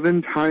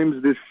 7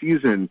 times this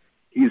season,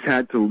 he's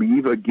had to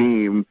leave a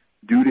game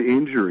due to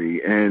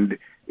injury, and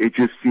it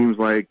just seems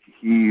like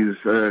he's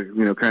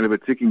kind of a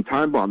ticking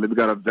time bomb. They've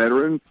got a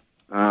veteran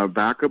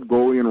backup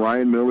goalie in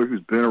Ryan Miller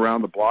who's been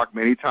around the block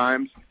many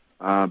times,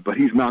 but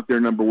he's not their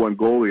number one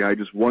goalie. I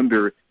just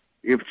wonder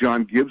if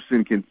John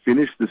Gibson can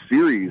finish the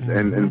series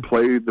and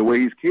play the way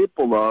he's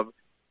capable of.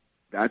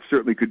 That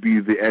certainly could be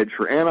the edge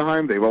for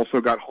Anaheim. They've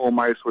also got home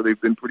ice where they've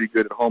been pretty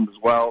good at home as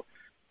well,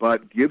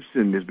 but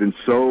Gibson has been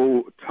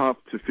so tough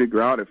to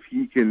figure out if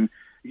he can.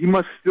 He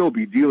must still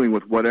be dealing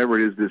with whatever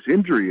it is this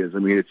injury is. I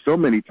mean, it's so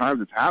many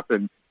times it's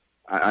happened.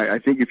 I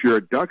think if you're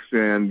a Ducks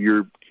fan,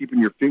 you're keeping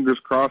your fingers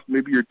crossed,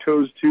 maybe your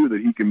toes too, that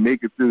he can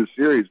make it through the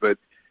series. But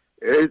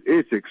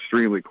it's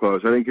extremely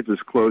close. I think it's as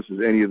close as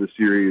any of the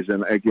series.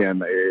 And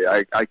again,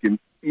 I can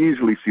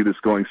easily see this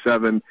going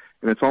 7.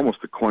 And it's almost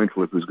a coin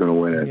flip who's going to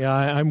win it. Yeah,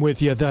 I'm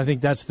with you. I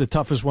think that's the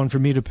toughest one for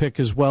me to pick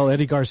as well.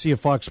 Eddie Garcia,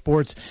 Fox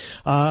Sports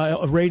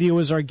Radio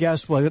is our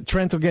guest. Well,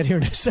 Trent will get here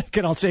in a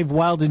second. I'll save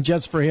Wild and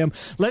Jets for him.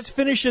 Let's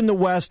finish in the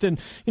West. And,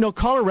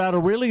 Colorado,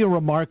 really a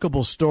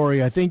remarkable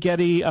story. I think,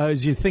 Eddie,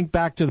 as you think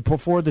back to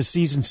before the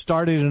season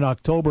started in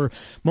October,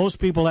 most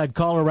people had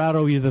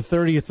Colorado either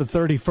 30th or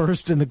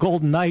 31st and the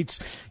Golden Knights,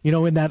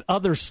 in that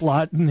other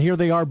slot. And here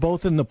they are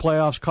both in the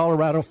playoffs.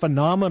 Colorado,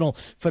 phenomenal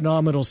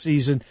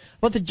season.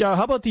 But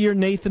how about the year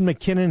Nathan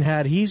McKinnon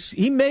had?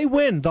 He may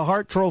win the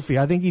Hart Trophy.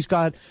 I think he's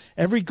got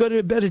every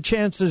bit of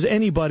chance as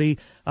anybody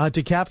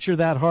to capture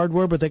that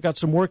hardware, but they got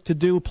some work to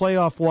do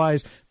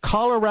playoff-wise.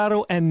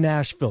 Colorado and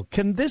Nashville.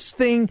 Can the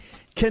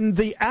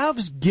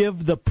Avs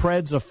give the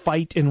Preds a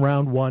fight in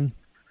round 1?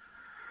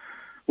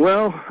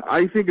 Well,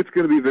 I think it's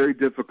going to be very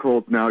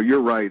difficult. Now,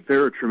 you're right.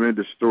 They're a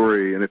tremendous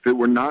story, and if it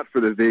were not for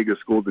the Vegas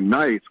Golden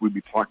Knights, we'd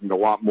be talking a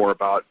lot more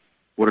about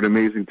what an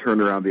amazing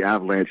turnaround the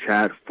Avalanche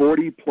had.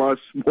 40-plus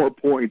more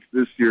points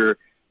this year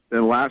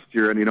than last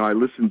year. And, I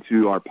listened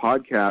to our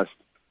podcast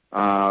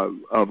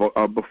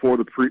before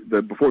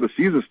the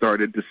season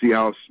started to see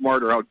how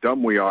smart or how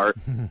dumb we are,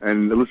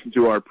 and listen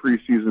to our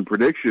preseason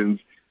predictions.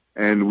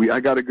 And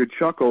I got a good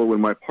chuckle when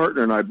my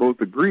partner and I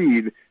both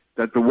agreed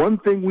that the one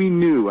thing we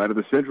knew out of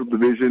the Central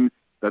Division,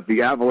 that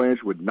the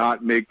Avalanche would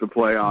not make the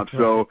playoffs.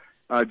 So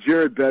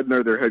Jared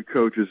Bednar, their head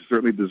coach, is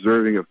certainly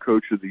deserving of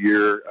Coach of the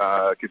Year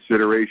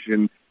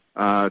consideration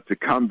to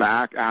come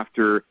back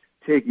after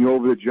taking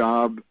over the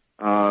job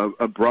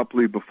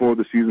abruptly before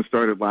the season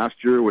started last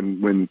year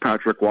when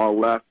Patrick Waugh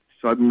left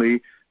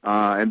suddenly,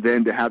 and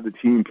then to have the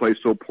team play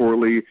so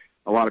poorly.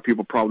 A lot of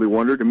people probably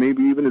wondered, and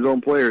maybe even his own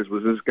players,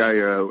 was this guy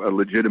a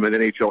legitimate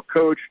NHL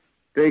coach?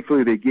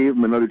 Thankfully, they gave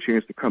him another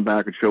chance to come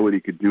back and show what he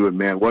could do, and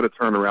man, what a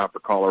turnaround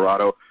for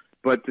Colorado.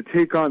 But to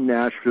take on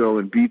Nashville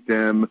and beat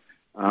them,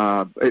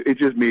 it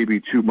just may be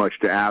too much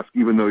to ask,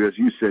 even though, as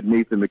you said,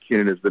 Nathan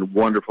McKinnon has been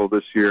wonderful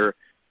this year.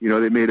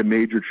 They made a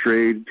major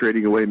trade,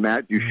 trading away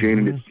Matt Duchene,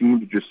 and it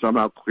seemed to just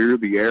somehow clear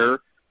the air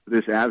for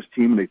this Avs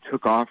team, and they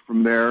took off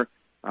from there.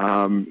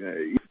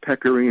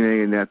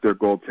 Pecorine and their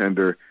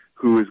goaltender,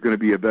 who is going to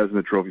be a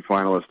Vezina Trophy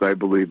finalist, I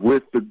believe,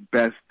 with the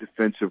best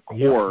defensive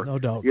core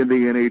in the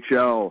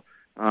NHL.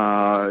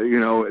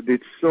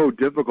 It's so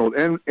difficult.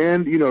 And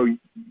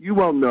you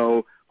well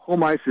know,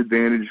 home ice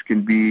advantage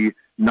can be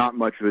not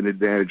much of an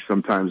advantage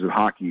sometimes in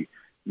hockey.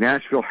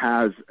 Nashville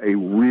has a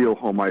real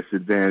home ice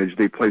advantage.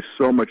 They play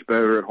so much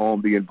better at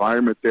home. The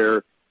environment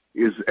there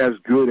is as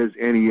good as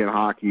any in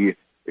hockey.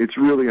 It's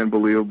really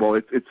unbelievable.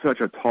 It's such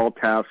a tall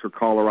task for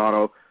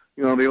Colorado.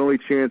 The only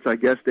chance I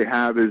guess they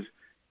have is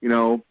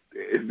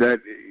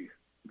that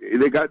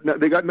they got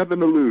nothing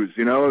to lose.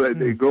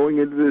 They're going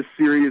into this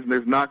series, and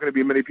there's not going to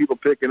be many people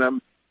picking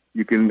them.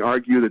 You can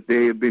argue that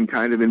they have been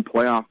kind of in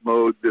playoff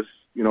mode this,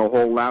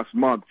 whole last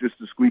month just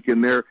to squeak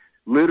in there,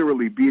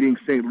 literally beating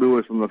St.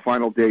 Louis on the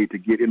final day to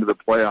get into the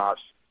playoffs.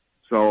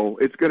 So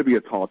it's going to be a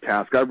tall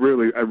task. I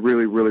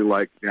really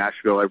like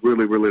Nashville. I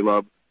really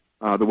love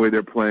the way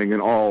they're playing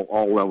in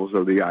all levels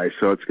of the ice.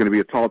 So it's going to be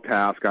a tall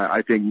task.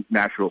 I think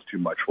Nashville's too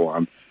much for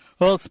them.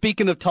 Well,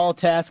 speaking of tall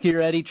task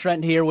here, Eddie,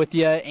 Trent here with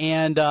you,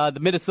 and the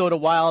Minnesota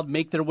Wild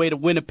make their way to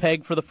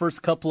Winnipeg for the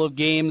first couple of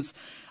games.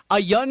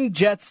 A young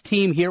Jets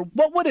team here,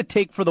 what would it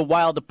take for the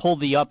Wild to pull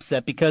the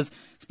upset? Because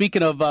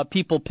speaking of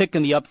people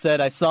picking the upset,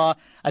 I saw,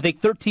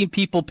 13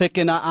 people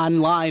picking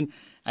online.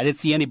 I didn't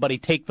see anybody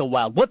take the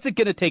Wild. What's it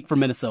going to take for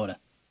Minnesota?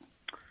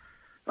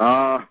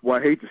 Well,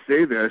 I hate to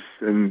say this,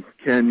 and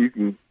Ken, you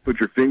can put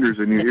your fingers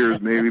in your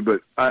ears maybe,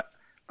 but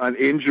an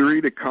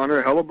injury to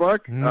Connor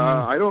Hellebuyck,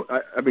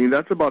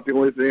 that's about the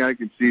only thing I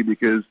can see,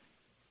 because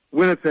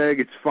Winnipeg,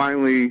 it's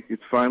finally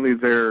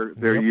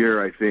their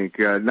year, I think.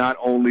 Not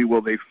only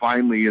will they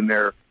finally, in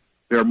their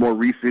more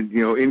recent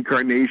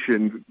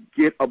incarnation,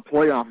 get a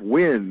playoff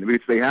win,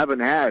 which they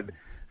haven't had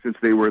since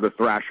they were the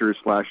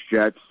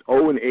Thrashers/Jets,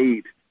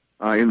 0-8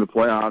 in the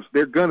playoffs.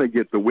 They're going to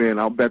get the win.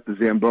 I'll bet the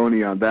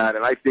Zamboni on that,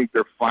 and I think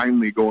they're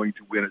finally going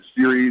to win a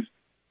series,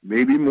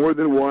 maybe more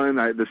than one.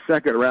 The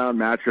second round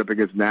matchup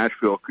against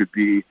Nashville could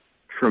be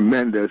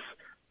tremendous.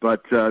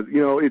 But,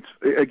 it's,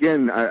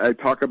 again, I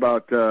talk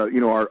about,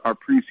 our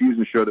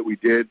preseason show that we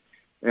did,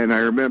 and I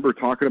remember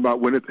talking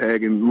about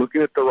Winnipeg and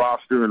looking at the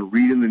roster and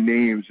reading the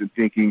names and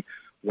thinking,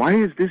 why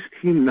is this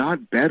team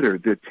not better?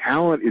 The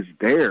talent is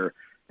there.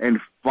 And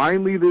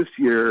finally this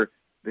year,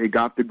 they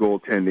got the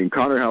goaltending.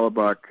 Connor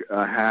Hellebuyck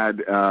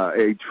had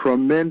a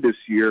tremendous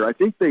year. I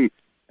think they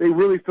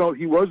really felt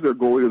he was their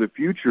goalie of the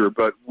future,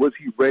 but was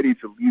he ready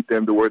to lead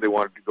them to where they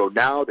wanted to go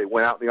now? They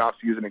went out in the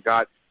offseason and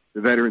got the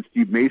veteran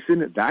Steve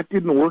Mason. That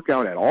didn't work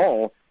out at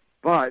all,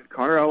 but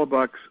Connor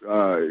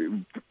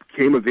Hellebuyck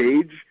came of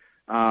age.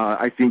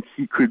 I think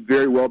he could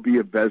very well be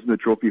a Vezina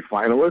Trophy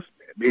finalist,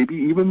 maybe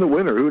even the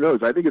winner. Who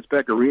knows? I think it's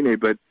Pekka Rinne,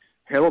 but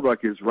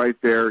Hellebuyck is right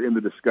there in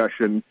the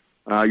discussion.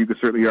 You could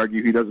certainly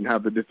argue he doesn't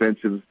have the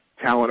defensive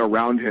talent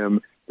around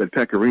him that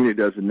Pekka Rinne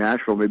does in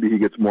Nashville. Maybe he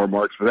gets more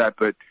marks for that,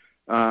 but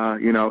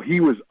he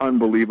was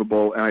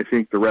unbelievable, and I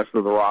think the rest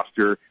of the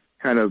roster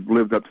kind of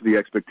lived up to the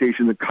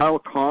expectation. That Kyle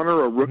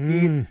Connor, a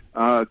rookie,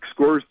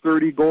 scores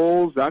 30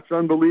 goals. That's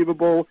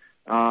unbelievable.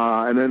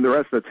 And then the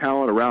rest of the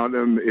talent around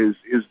him is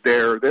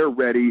there. They're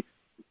ready.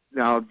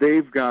 Now,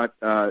 they've got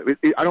I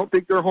don't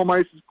think their home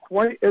ice is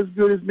quite as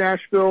good as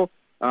Nashville,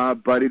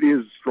 but it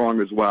is strong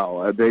as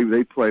well.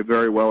 They play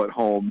very well at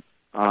home.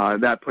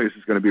 That place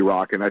is going to be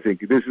rocking. I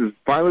think this is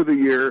finally the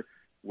year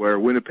where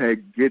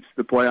Winnipeg gets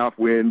the playoff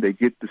win, they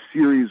get the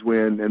series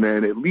win, and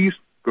then at least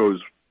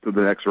goes to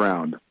the next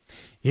round.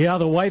 Yeah,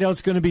 the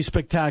whiteout's going to be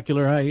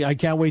spectacular. I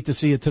can't wait to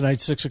see it tonight,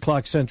 6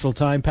 o'clock Central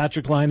Time.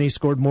 Patrik Laine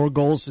scored more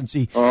goals since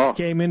he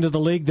came into the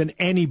league than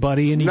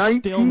anybody, and he's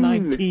still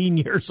 19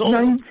 years old.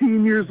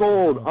 19 years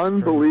old.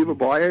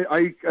 Unbelievable.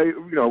 I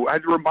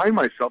had to remind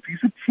myself, he's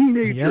a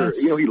teenager.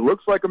 Yes. He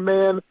looks like a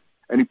man,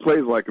 and he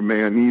plays like a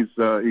man. He's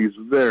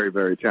very,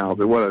 very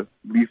talented. What a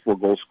lethal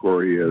goal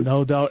scorer he is.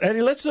 No doubt.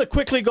 Eddie, let's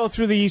quickly go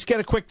through the East, get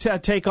a quick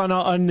take on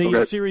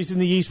the series in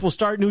the East. We'll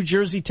start New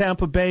Jersey,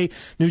 Tampa Bay.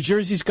 New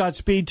Jersey's got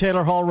speed.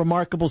 Taylor Hall,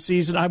 remarkable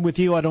season. I'm with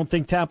you. I don't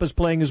think Tampa's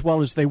playing as well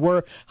as they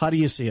were. How do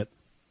you see it?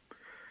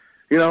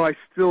 I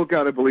still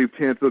got to believe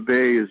Tampa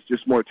Bay is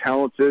just more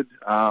talented.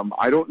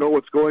 I don't know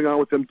what's going on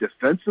with them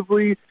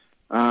defensively.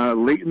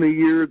 Late in the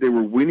year, they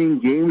were winning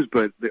games,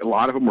 but a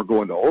lot of them were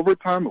going to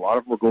overtime. A lot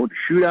of them were going to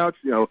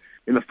shootouts.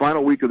 In the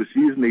final week of the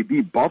season, they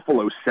beat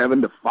Buffalo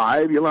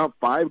 7-5. You allowed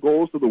 5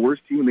 goals to the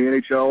worst team in the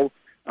NHL.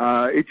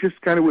 It just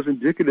kind of was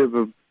indicative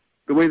of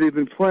the way they've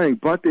been playing.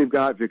 But they've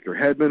got Victor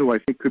Hedman, who I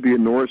think could be a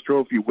Norris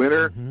Trophy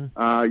winner.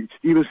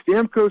 Steven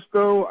Stamkos,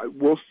 though,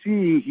 we'll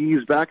see.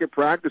 He's back at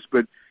practice,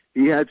 but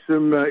he had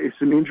some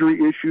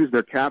injury issues.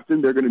 Their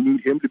captain, they're going to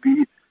need him to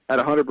be at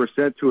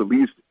 100% to at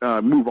least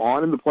move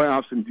on in the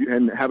playoffs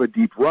and have a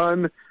deep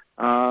run.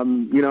 I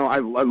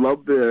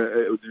love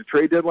the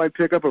trade deadline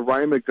pickup of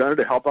Ryan McDonough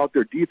to help out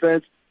their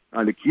defense.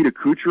 Nikita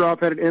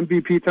Kucherov had an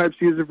MVP-type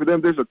season for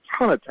them. There's a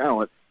ton of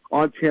talent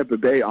on Tampa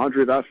Bay.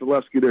 Andrei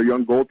Vasilevsky, their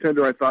young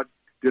goaltender, I thought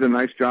did a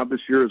nice job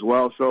this year as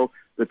well. So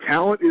the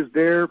talent is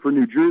there for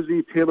New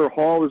Jersey. Taylor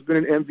Hall has been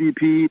an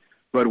MVP.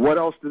 But what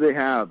else do they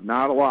have?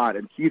 Not a lot.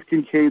 And Keith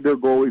Kincaid, their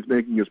goalie, is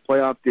making his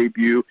playoff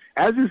debut,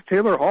 as is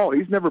Taylor Hall.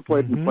 He's never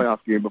played in a playoff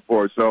game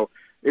before. So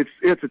it's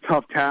a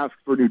tough task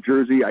for New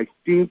Jersey. I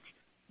think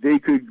they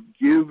could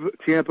give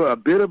Tampa a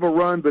bit of a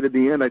run, but in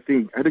the end, I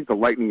think the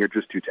Lightning are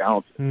just too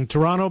talented.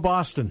 Toronto,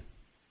 Boston.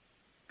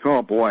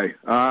 Oh, boy.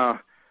 The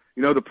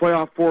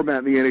playoff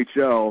format in the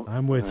NHL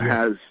I'm with you.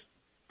 Has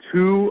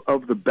 2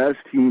 of the best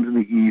teams in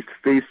the East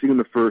facing in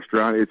the first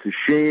round. It's a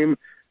shame.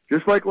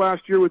 Just like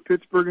last year with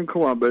Pittsburgh and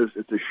Columbus,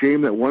 it's a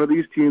shame that one of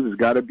these teams has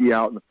got to be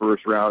out in the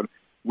first round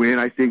when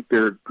I think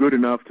they're good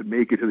enough to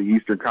make it to the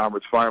Eastern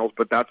Conference Finals.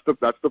 But that's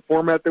the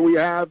format that we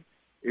have.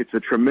 It's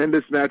a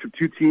tremendous matchup.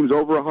 2 teams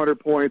over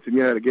 100 points, and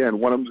yet again,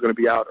 one of them's going to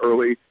be out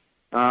early.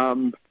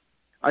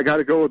 I got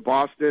to go with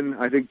Boston.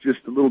 I think just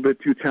a little bit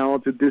too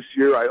talented this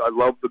year. I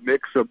love the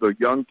mix of the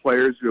young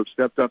players who have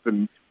stepped up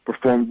and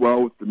performed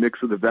well with the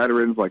mix of the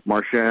veterans like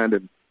Marchand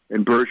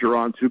and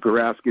Bergeron, Tuukka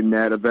Rask,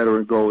 net, a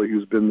veteran goalie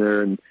who's been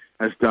there and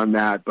has done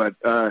that. But,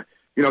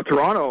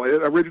 Toronto,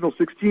 original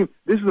 16,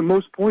 this is the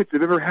most points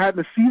they've ever had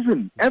in a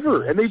season,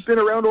 ever. And they've been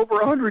around over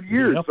 100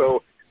 years. Yep.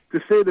 So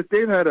to say that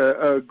they've had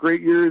a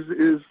great year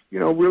is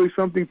really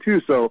something,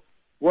 too. So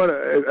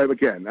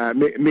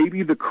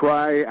maybe the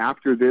cry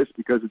after this,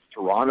 because it's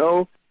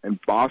Toronto and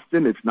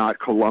Boston, it's not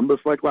Columbus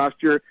like last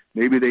year.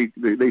 Maybe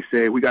they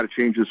say, we got to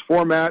change this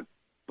format.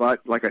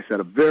 But like I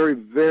said, a very,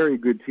 very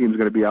good team is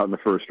going to be out in the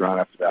first round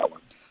after that one.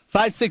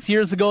 5-6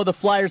 years ago, the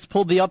Flyers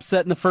pulled the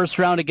upset in the first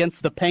round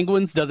against the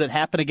Penguins. Does it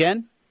happen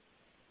again?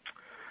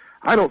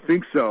 I don't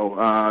think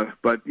so.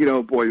 But,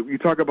 you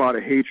talk about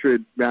a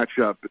hatred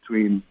matchup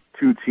between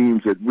two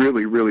teams that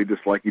really, really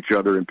dislike each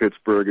other in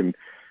Pittsburgh and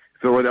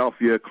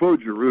Philadelphia.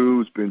 Claude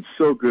Giroux's been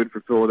so good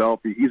for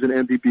Philadelphia. He's an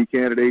MVP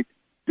candidate.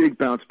 Big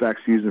bounce-back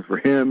season for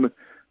him.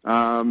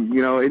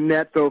 In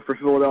net, though, for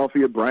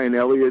Philadelphia, Brian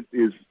Elliott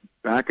is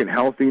back and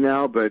healthy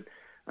now, but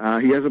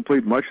he hasn't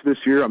played much this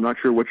year. I'm not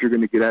sure what you're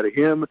going to get out of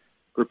him.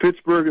 For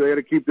Pittsburgh, they got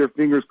to keep their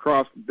fingers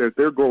crossed that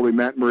their goalie,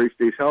 Matt Murray,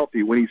 stays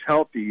healthy. When he's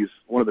healthy, he's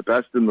one of the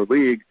best in the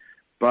league,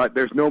 but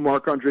there's no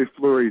Marc-Andre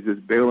Fleury to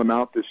bail him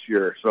out this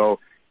year. So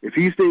if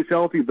he stays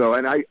healthy, though,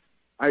 and I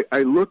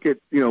look at,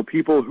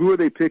 people, who are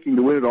they picking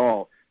to win it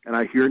all? And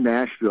I hear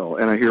Nashville,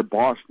 and I hear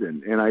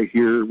Boston, and I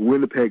hear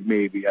Winnipeg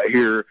maybe. I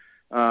hear,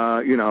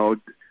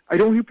 I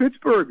don't hear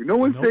Pittsburgh. No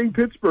one's saying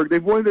Pittsburgh.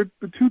 They've won the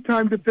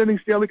two-time defending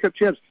Stanley Cup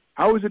champs.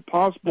 How is it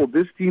possible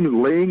this team is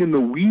laying in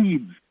the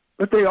weeds?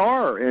 But they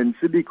are. And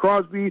Sidney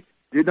Crosby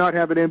did not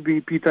have an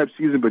MVP-type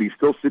season, but he's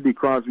still Sidney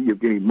Crosby.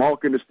 Evgeny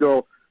Malkin is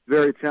still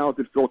very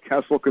talented. Phil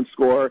Kessel can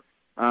score.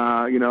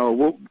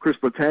 Chris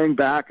Letang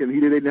back, and he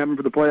didn't have him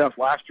for the playoffs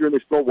last year, and they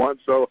still won.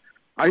 So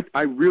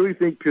I really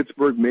think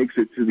Pittsburgh makes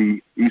it to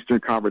the Eastern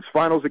Conference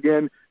Finals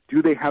again.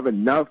 Do they have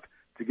enough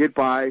to get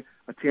by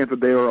a Tampa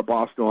Bay or a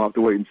Boston? I'll have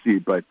to wait and see.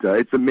 But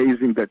it's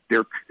amazing that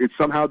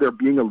somehow they're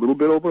being a little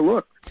bit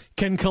overlooked.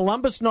 Can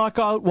Columbus knock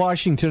out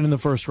Washington in the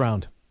first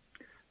round?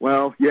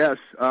 Well, yes,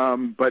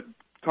 but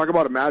talk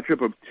about a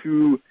matchup of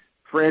two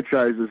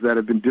franchises that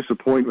have been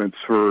disappointments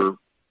for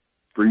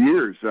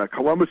years.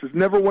 Columbus has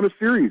never won a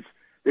series.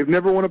 They've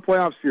never won a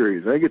playoff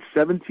series. I think it's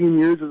 17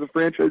 years as a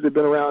franchise they've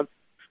been around,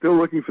 still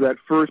looking for that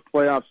first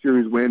playoff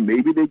series win.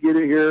 Maybe they get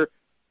it here.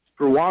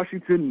 For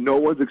Washington, no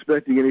one's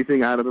expecting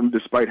anything out of them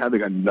despite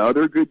having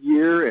another good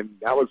year, and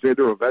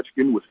Alexander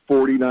Ovechkin with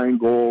 49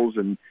 goals,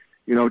 and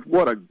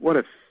what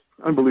a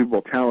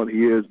unbelievable talent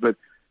he is. But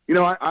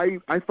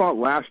I thought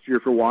last year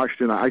for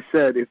Washington, I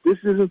said if this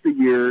isn't the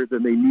year,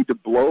 then they need to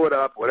blow it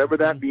up, whatever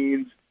that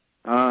means,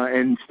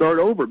 and start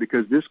over,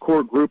 because this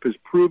core group has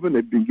proven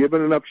they've been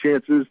given enough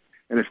chances,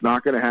 and it's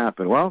not going to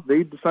happen. Well,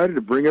 they decided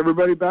to bring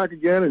everybody back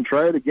again and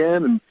try it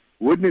again, and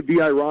wouldn't it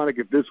be ironic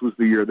if this was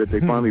the year that they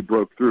finally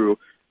broke through?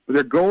 But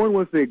they're going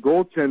with a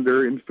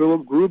goaltender in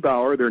Philip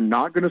Grubauer. They're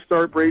not going to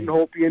start Braden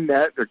Holtby in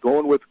net. They're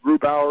going with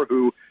Grubauer,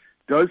 who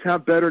does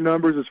have better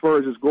numbers as far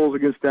as his goals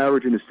against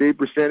average and his save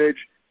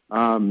percentage.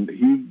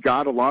 He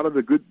got a lot of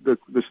the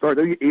start.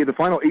 The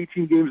final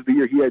 18 games of the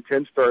year, he had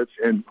 10 starts,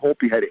 and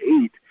Holtby had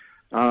 8.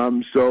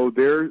 So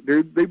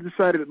they've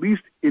decided, at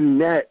least in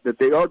net, that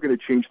they are going to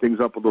change things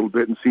up a little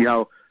bit and see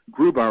how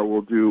Grubauer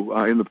will do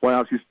in the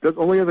playoffs. He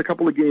only has a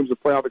couple of games of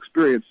playoff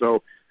experience,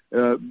 so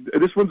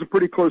this one's a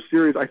pretty close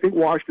series. I think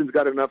Washington's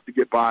got enough to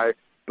get by,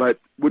 but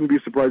wouldn't be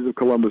surprised if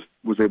Columbus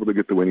was able to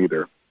get the win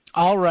either.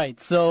 All right,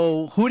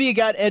 so who do you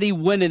got, Eddie,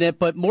 winning it?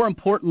 But more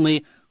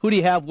importantly, who do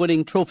you have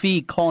winning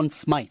Trophy Conn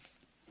Smythe?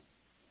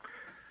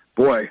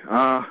 Boy,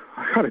 I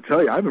got to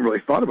tell you, I haven't really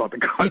thought about the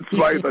Conn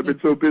Smythe. I've been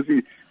so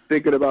busy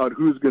thinking about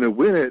who's going to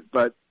win it,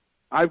 but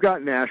I've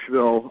got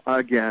Nashville.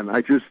 Again,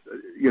 I just,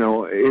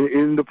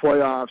 in the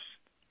playoffs,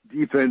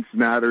 defense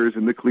matters,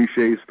 and the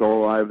cliche is still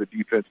alive. The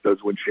defense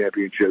does win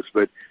championships,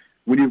 but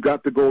when you've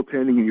got the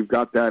goaltending and you've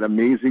got that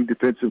amazing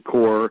defensive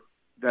core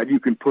that you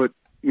can put,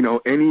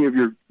 any of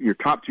your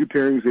top two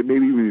pairings and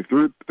maybe even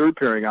your third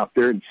pairing out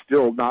there and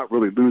still not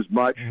really lose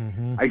much,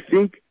 I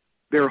think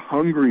they're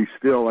hungry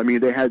still. I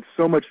mean, they had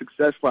so much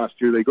success last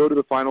year. They go to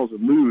the finals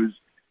and lose,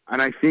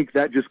 and I think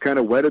that just kind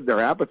of whetted their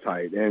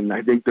appetite, and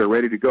I think they're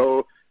ready to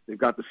go. They've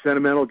got the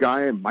sentimental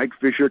guy, and Mike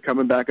Fisher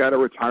coming back out of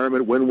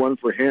retirement, win one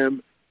for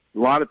him. A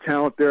lot of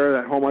talent there,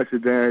 that home ice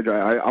advantage.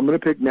 I'm going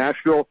to pick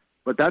Nashville,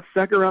 but that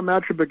second-round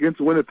matchup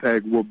against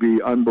Winnipeg will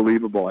be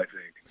unbelievable, I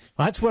think.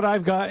 That's what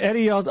I've got.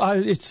 Eddie,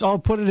 I'll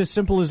put it as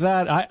simple as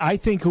that. I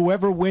think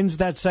whoever wins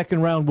that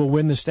second round will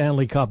win the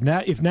Stanley Cup.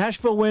 Now, if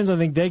Nashville wins, I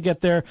think they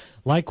get there.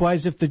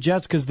 Likewise, if the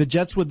Jets, because the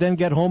Jets would then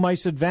get home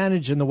ice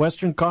advantage in the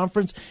Western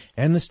Conference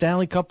and the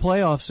Stanley Cup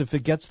playoffs if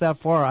it gets that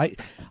far. I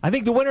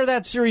think the winner of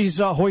that series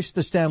hoists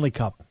the Stanley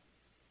Cup.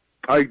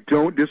 I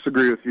don't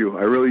disagree with you.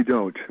 I really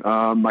don't.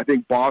 I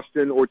think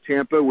Boston or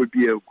Tampa would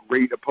be a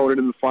great opponent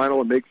in the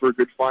final and make for a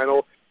good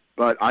final,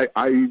 but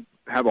I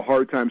have a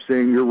hard time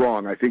saying you're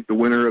wrong. I think the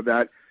winner of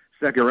that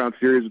second-round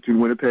series between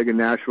Winnipeg and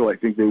Nashville. I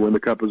think they win the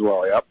Cup as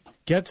well, yep.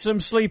 Get some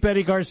sleep,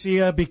 Eddie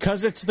Garcia,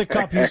 because it's the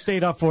Cup you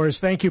stayed up for us.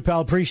 Thank you,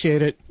 pal.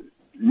 Appreciate it.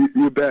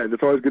 You bet.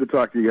 It's always good to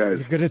talk to you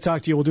guys. Good to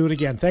talk to you. We'll do it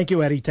again. Thank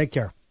you, Eddie. Take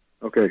care.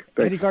 Okay, thanks.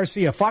 Eddie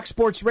Garcia, Fox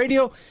Sports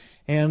Radio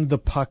and the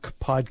Puck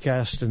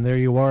Podcast. And there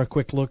you are, a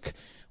quick look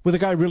with a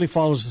guy who really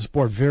follows the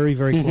sport very,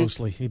 very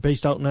closely. He's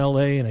based out in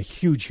L.A. and a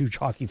huge, huge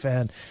hockey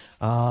fan.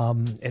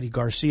 Eddie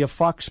Garcia,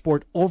 Fox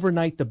Sport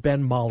Overnight, the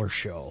Ben Mahler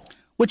Show.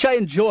 Which I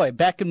enjoy.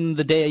 Back in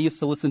the day, I used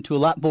to listen to a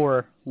lot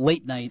more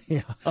late-night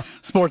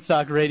sports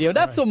talk radio.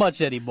 Not so much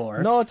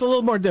anymore. No, it's a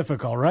little more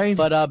difficult, right?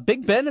 But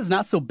Big Ben is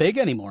not so big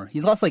anymore.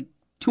 He's lost like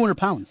 200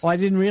 pounds. Oh, I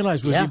didn't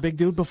realize. Was he a big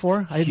dude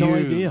before? I had no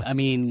idea. I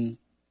mean,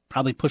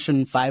 probably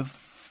pushing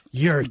 5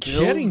 You're bills.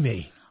 kidding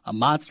me. A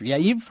monster. Yeah,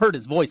 you've heard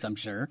his voice, I'm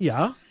sure.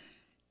 Yeah.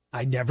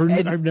 I've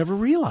never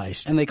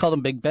realized. And they called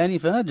him Big Ben.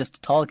 He's just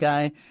a tall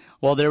guy.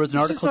 Well, there was an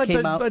article that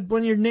came out. But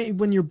when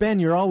you're Ben,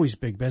 you're always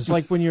Big Ben. It's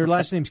like when your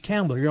last name's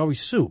Campbell, you're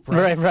always Soup,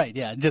 right? Right,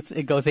 yeah. Just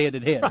it goes hand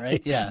in hand,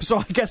 right? Yeah. So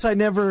I guess I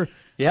never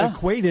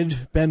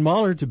equated Ben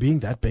Mahler to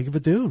being that big of a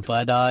dude.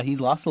 But he's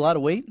lost a lot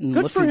of weight and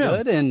Good looking for him.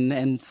 good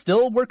and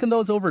still working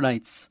those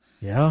overnights.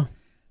 Yeah.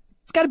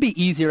 It's got to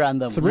be easier on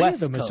the Three West of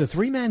them. Coast. It's a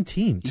three-man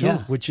team, too,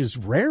 which is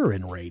rare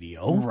in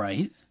radio.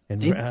 Right.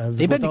 And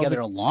they've been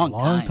together a long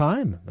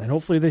time. And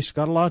hopefully they've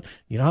got a lot.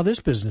 You know how this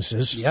business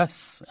is.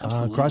 Yes,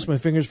 absolutely. Cross my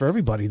fingers for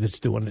everybody that's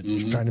doing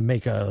it, trying to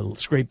make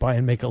scrape by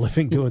and make a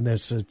living doing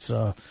this. It's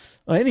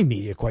any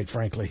media, quite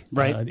frankly,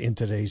 right. In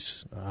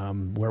today's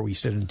where we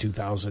sit in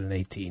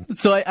 2018.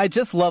 So I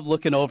just love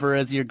looking over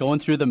as you're going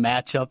through the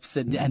matchups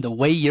and the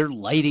way you're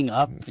lighting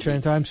up.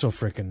 Trent, I'm so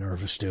freaking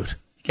nervous, dude.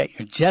 Got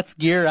your Jets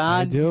gear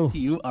on. I do.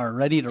 You are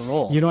ready to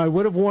roll. You know, I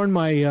would have worn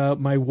my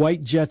my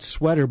white Jets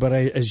sweater, but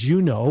as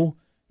you know,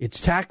 it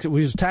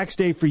was tax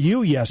day for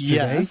you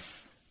yesterday.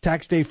 Yes.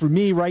 Tax day for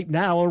me right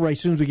now, or as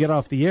soon as we get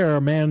off the air.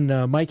 Our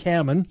man, Mike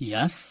Hammond.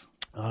 Yes.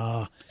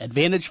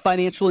 Advantage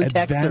Financial and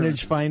Tax Services.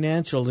 Advantage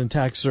Financial and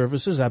Tax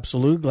Services,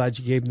 absolutely. Glad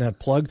you gave him that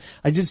plug.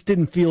 I just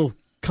didn't feel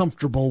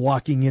comfortable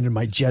walking in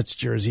my Jets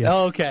jersey.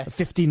 Oh, okay. A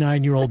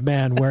 59-year-old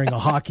man wearing a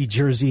hockey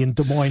jersey in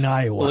Des Moines,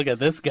 Iowa. Look at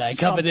this guy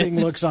coming in.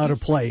 Something looks out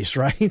of place,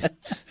 right?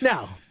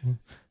 Now,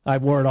 I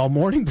wore it all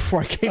morning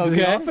before I came to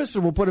the office,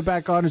 and we'll put it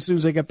back on as soon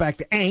as I get back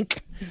to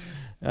Ank.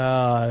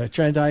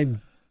 Trent,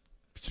 I'm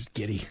just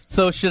giddy.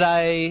 So should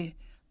I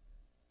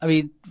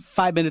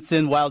 5 minutes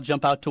in, Wild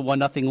jump out to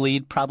 1-0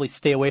 lead, probably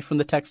stay away from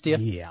the text to you?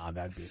 Yeah,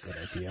 that'd be a good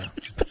idea.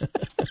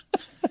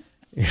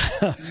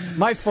 Yeah.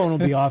 My phone will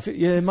be off.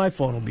 Yeah, my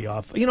phone will be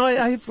off. You know,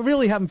 I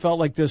really haven't felt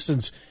like this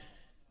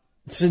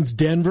since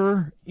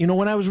Denver. You know,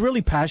 when I was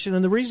really passionate,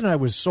 and the reason I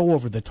was so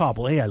over the top,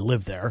 well, A, I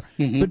lived there,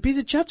 but B,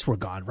 the Jets were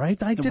gone,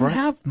 right? I didn't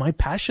have, my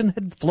passion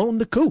had flown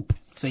the coop.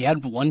 So you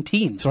had one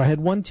team. So I had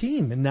one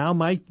team, and now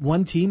my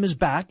one team is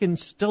back, and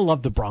still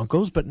love the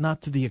Broncos, but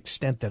not to the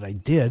extent that I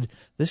did.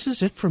 This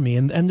is it for me.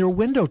 And their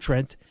window,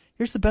 Trent,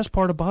 here's the best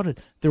part about it.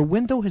 Their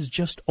window has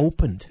just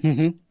opened.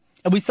 Mm-hmm.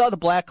 And we saw the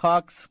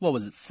Blackhawks,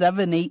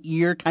 7-8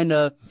 year kind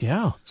of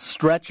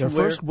stretch. Their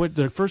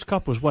first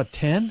cup was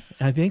 10?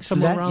 I think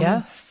somewhere around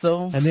there.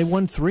 So and they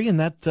won 3 in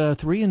that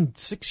 3 in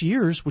 6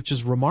 years, which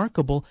is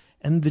remarkable.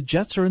 And the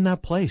Jets are in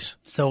that place.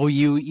 So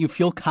you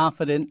feel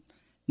confident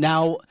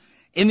now.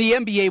 In the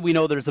NBA, we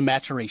know there's a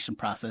maturation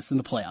process in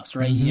the playoffs,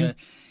 right? Mm-hmm.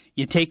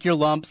 You take your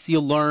lumps, you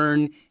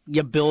learn,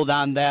 you build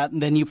on that,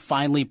 and then you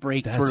finally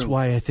break through. That's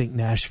why I think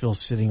Nashville's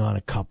sitting on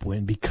a cup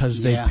win, because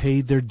they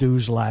paid their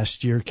dues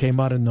last year, came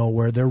out of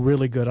nowhere. They're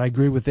really good. I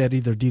agree with Eddie.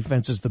 Their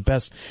defense is the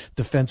best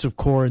defensive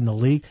core in the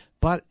league.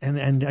 But,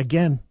 and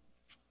again,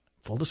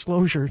 full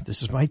disclosure,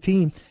 this is my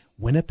team.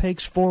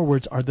 Winnipeg's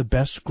forwards are the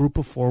best group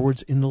of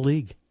forwards in the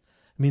league.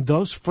 I mean,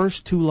 those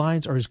first two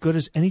lines are as good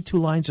as any two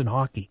lines in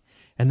hockey,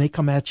 and they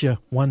come at you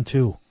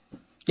 1-2.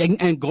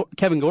 And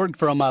Kevin Gord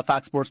from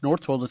Fox Sports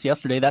North told us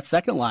yesterday that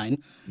second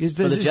line is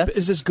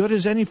as good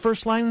as any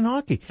first line in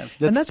hockey.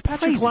 That's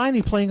Patrick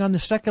Laine playing on the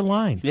second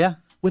line. Yeah.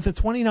 With a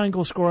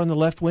 29-goal scorer on the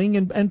left wing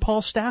and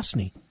Paul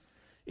Stastny.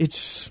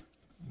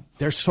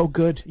 They're so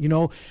good. You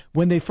know,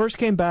 when they first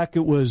came back,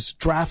 it was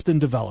draft and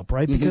develop,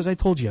 right? Because I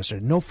told you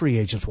yesterday, no free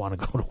agents want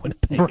to go to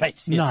Winnipeg. Right.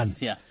 None.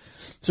 Yes, yeah.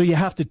 So you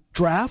have to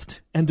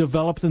draft and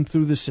develop them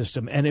through the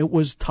system, and it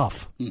was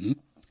tough. Mm-hmm.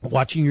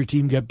 Watching your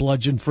team get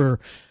bludgeoned for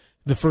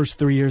the first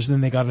 3 years, and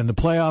then they got in the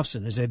playoffs,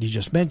 and as Eddie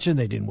just mentioned,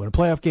 they didn't win a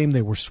playoff game.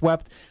 They were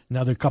swept.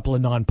 Another couple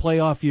of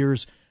non-playoff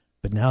years,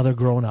 but now they're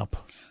growing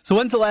up. So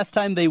when's the last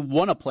time they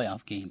won a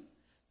playoff game?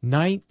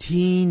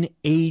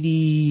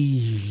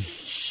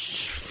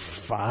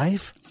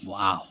 1985.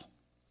 Wow.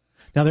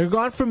 Now, they're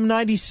gone from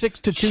 96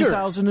 to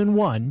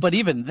 2001. But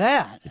even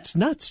that. It's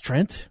nuts,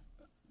 Trent.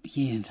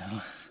 Yeah.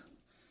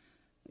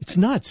 It's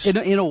nuts.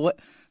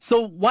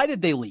 So why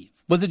did they leave?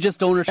 Was it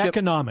just ownership?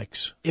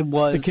 Economics. It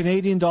was. The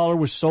Canadian dollar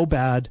was so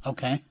bad.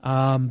 Okay.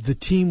 The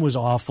team was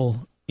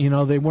awful. You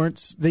know,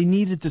 they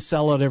needed to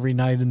sell out every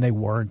night, and they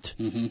weren't.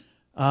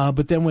 Mm-hmm.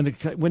 But then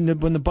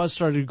when the buzz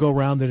started to go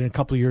around that in a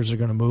couple of years they're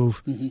going to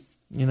move,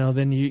 you know,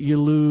 then you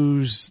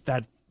lose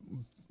that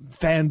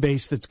fan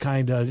base that's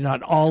kind of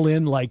not all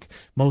in like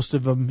most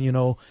of them,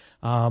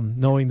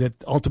 knowing that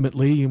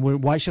ultimately,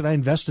 why should I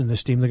invest in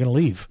this team? They're going to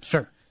leave.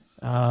 Sure.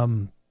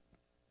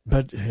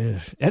 But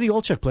Eddie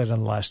Olczyk played on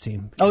the last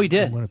team. Oh, he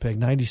did? In Winnipeg,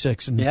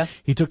 96. And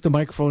he took the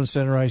microphone in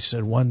center ice and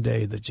said, one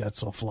day the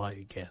Jets will fly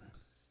again.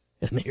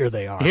 And here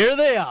they are. Here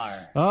they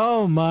are.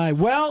 Oh, my.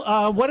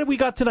 Well, what have we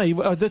got tonight?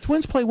 The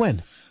Twins play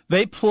when?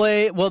 They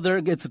play,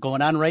 it's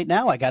going on right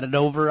now. I got it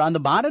over on the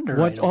monitor.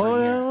 What?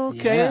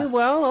 Okay. Yeah.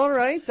 Well, all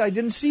right. I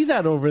didn't see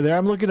that over there.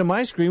 I'm looking at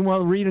my screen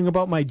while reading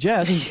about my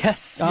Jets.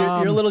 Yes,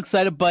 you're a little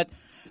excited, but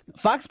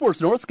Fox Sports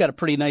North's got a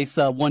pretty nice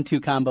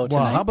 1-2 combo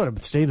tonight. Well, how about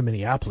the state of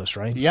Minneapolis,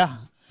 right? Yeah.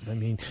 I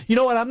mean, you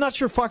know what? I'm not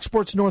sure Fox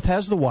Sports North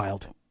has the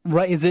Wild.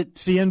 Right. Is it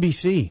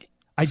CNBC?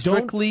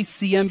 Strictly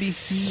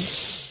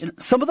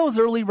CNBC. Some of those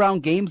early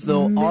round games,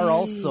 though, are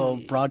also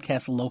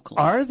broadcast locally.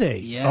 Are they?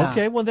 Yeah.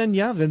 Okay, well then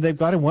they've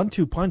got a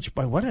 1-2 punch.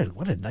 By what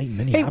a night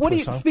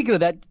Minneapolis. Hey, speaking of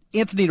that,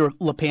 Anthony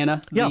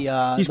LaPana,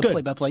 he's good.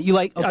 Play-by-play. You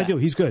like? Okay. I do.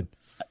 He's good.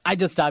 I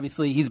just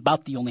obviously he's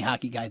about the only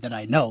hockey guy that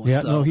I know.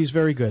 Yeah, so no, he's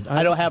very good.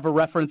 I don't have a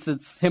reference.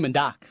 It's him and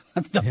Doc.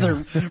 Those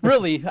are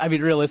really,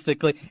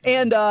 realistically.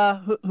 And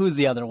who's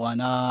the other one?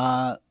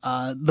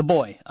 The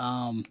boy.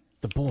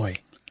 The boy.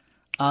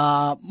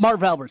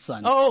 Marv Albert's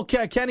son. Oh,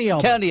 Kenny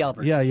Albert. Kenny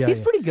Albert. Yeah. He's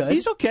pretty good.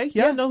 He's okay.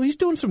 Yeah, no, he's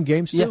doing some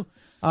games too.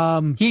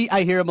 Yeah.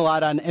 I hear him a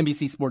lot on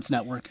NBC Sports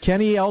Network.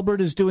 Kenny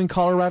Albert is doing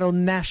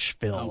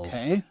Colorado-Nashville.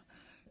 Okay.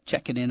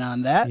 Checking in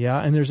on that. Yeah,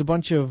 and there's a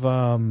bunch of...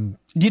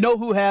 Do you know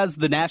who has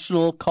the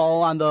national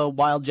call on the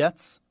Wild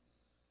Jets?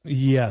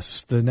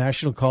 Yes, the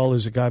national call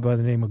is a guy by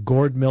the name of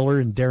Gord Miller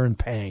and Darren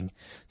Pang.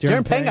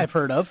 Darren Pang I've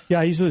heard of.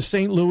 Yeah, he's the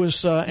St.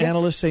 Louis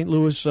analyst, St.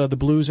 Louis, the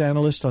Blues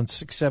analyst on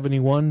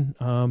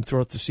 671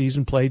 throughout the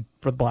season, played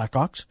for the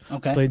Blackhawks.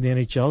 Okay. Played in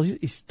the NHL.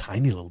 He's a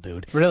tiny little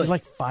dude. Really? He's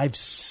like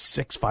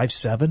 5'6",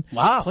 5'7".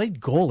 Wow. Played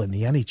goal in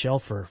the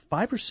NHL for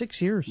 5 or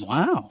 6 years.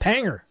 Wow.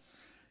 Panger.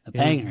 The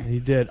Panger.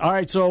 He did. All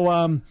right,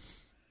 so...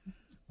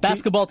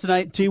 basketball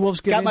tonight.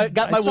 T-Wolves got my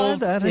I saw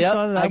Wolves. That. I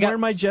saw that. I'm wearing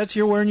my Jets.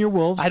 You're wearing your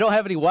Wolves. I don't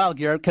have any Wild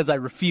gear because I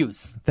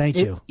refuse. Thank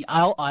you.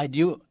 I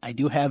do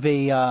have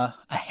a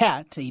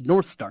hat, a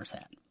North Stars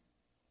hat.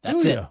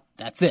 That's it.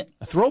 That's it.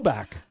 A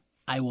throwback.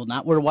 I will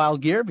not wear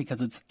Wild gear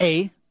because it's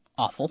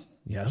awful.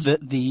 Yes.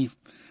 The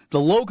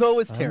logo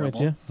is terrible.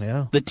 I'm with you.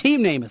 Yeah. The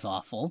team name is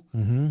awful.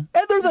 Mm-hmm.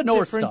 And they're the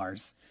North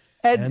Stars.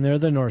 And they're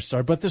the North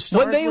Star, but the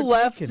Stars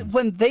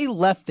when they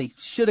left, they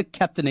should have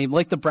kept the name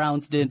like the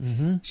Browns did.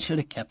 Mm-hmm. Should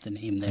have kept the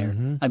name there.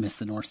 Mm-hmm. I miss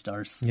the North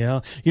Stars. Yeah,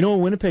 when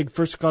Winnipeg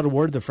first got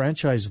awarded the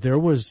franchise, there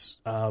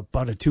was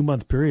about a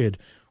 2-month period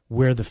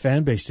where the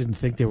fan base didn't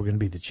think they were going to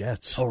be the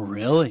Jets. Oh,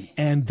 really?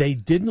 And they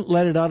didn't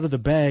let it out of the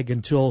bag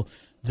until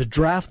the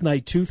draft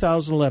night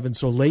 2011,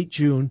 so late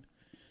June.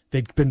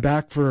 They'd been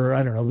back for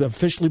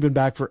officially been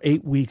back for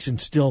 8 weeks,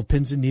 and still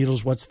pins and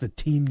needles. What's the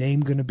team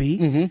name going to be?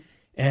 Mm-hmm.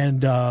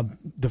 And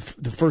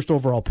the first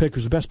overall pick,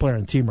 who's the best player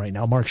on the team right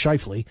now, Mark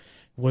Scheifele,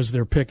 was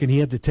their pick, and he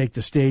had to take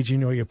the stage.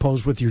 You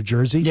pose with your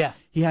jersey. Yeah.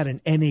 He had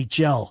an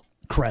NHL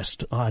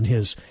crest on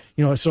his,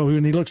 so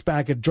when he looks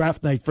back at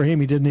draft night for him,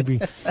 he didn't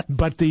even.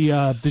 But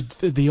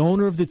the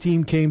owner of the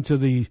team came to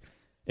the,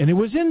 and it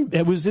was in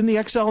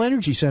the XL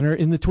Energy Center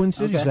in the Twin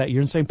Cities that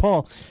year in St.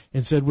 Paul,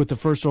 and said with the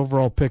first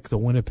overall pick, the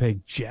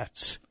Winnipeg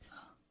Jets.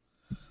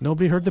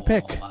 Nobody heard the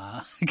pick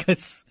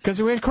because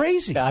it went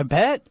crazy. I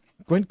bet.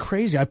 Went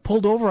crazy. I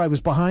pulled over. I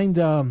was behind.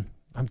 I'm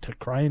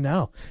crying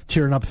now,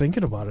 tearing up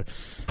thinking about it.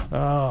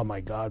 Oh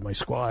my God, my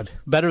squad.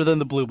 Better than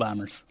the Blue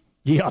Bombers.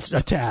 Yes,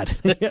 a tad.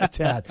 A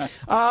tad.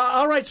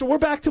 All right, so we're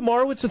back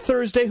tomorrow. It's a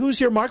Thursday. Who's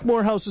here? Mark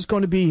Morehouse is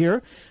going to be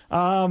here.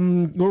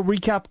 We'll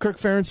recap Kirk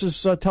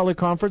Ferentz's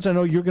teleconference. I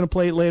know you're going to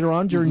play it later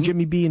on during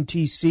Jimmy B and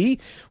TC.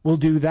 We'll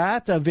do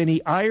that.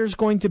 Vinny Iyer's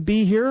going to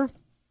be here.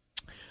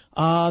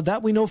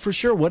 That we know for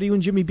sure. What do you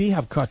and Jimmy B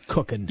have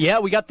cooking? Yeah,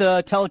 we got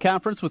the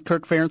teleconference with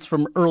Kirk Ferentz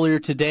from earlier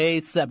today.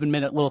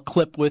 7-minute little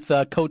clip with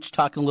Coach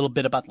talking a little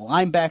bit about the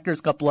linebackers,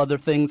 a couple other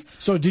things.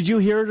 So did you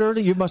hear it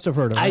early? You must have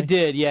heard it. I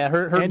did, yeah.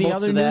 Heard Any most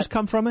other of news that.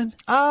 come from it?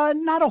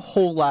 Not a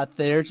whole lot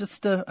there.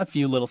 Just a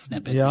few little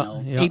snippets. Yeah.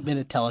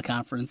 8-minute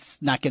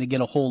teleconference. Not going to get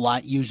a whole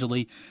lot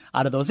usually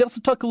out of those. They also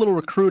took a little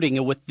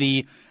recruiting with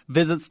the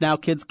visits now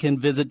kids can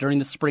visit during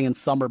the spring and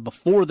summer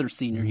before their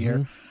senior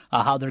year.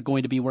 How they're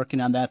going to be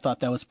working on that. Thought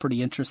that was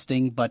pretty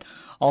interesting. But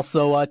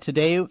also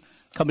today,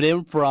 coming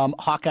in from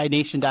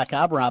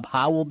HawkeyeNation.com, Rob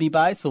Howe will be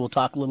by, so we'll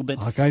talk a little bit.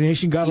 Hawkeye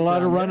Nation got a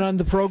lot of run on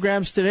the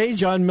programs today.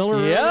 John Miller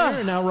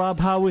earlier, now Rob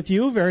Howe with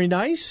you. Very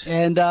nice.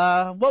 And,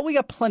 we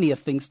got plenty of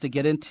things to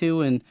get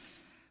into, and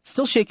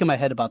still shaking my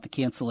head about the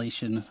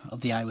cancellation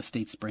of the Iowa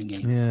State spring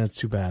game. Yeah, it's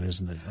too bad,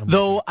 isn't it?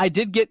 Though I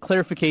did get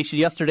clarification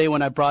yesterday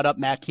when I brought up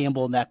Matt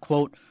Campbell and that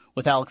quote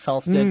with Alex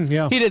Halstead.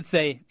 He did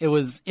say it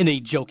was in a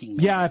joking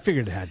manner. Yeah, I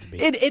figured it had to be.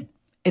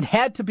 It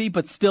had to be,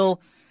 but still,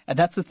 and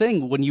that's the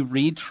thing. When you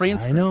read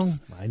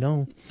transcripts. I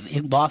know.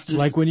 It lost It's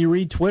like when you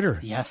read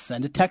Twitter. Yes,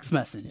 send a text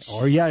message.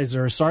 Or, is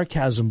there a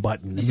sarcasm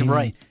button? You're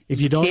right.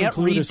 If you don't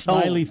include a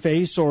smiley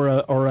face or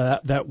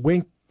that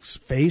wink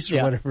face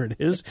or whatever it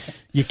is.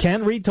 You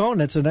can't retone.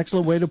 That's an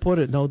excellent way to put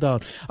it, no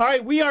doubt. All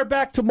right, we are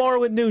back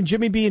tomorrow at noon.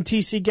 Jimmy B and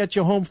TC get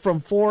you home from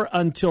 4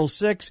 until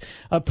 6.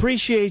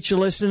 Appreciate you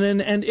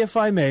listening, and if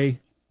I may,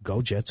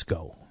 go Jets,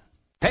 go.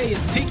 Hey,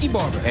 it's Tiki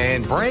Barber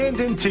and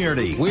Brandon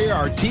Tierney. We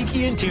are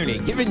Tiki and Tierney,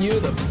 giving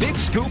you the big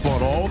scoop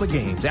on all the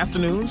games.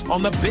 Afternoons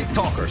on the Big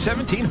Talker,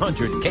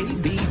 1700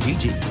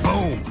 KBGG.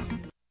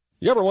 Boom.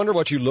 You ever wonder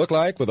what you look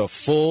like with a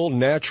full,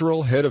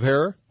 natural head of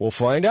hair? Well,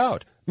 find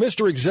out.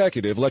 Mr.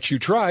 Executive lets you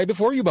try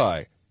before you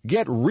buy.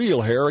 Get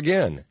real hair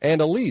again and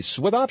a lease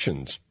with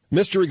options.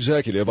 Mr.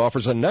 Executive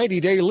offers a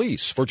 90-day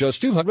lease for just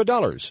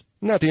 $200.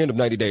 And at the end of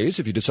 90 days,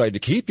 if you decide to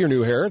keep your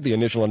new hair, the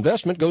initial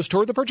investment goes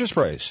toward the purchase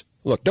price.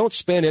 Look, don't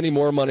spend any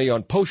more money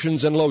on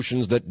potions and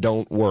lotions that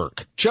don't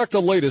work. Check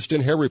the latest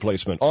in hair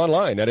replacement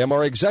online at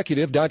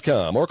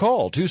mrexecutive.com or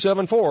call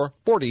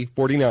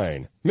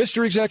 274-4049.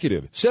 Mr.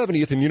 Executive,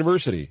 70th and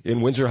University in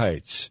Windsor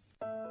Heights.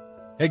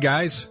 Hey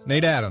guys,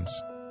 Nate Adams.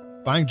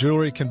 Buying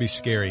jewelry can be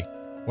scary.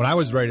 When I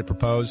was ready to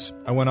propose,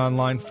 I went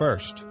online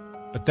first.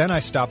 But then I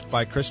stopped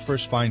by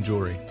Christopher's Fine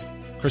Jewelry.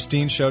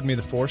 Christine showed me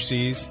the 4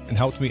 C's and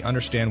helped me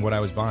understand what I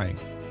was buying.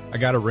 I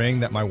got a ring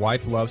that my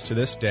wife loves to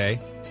this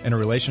day and a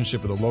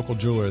relationship with a local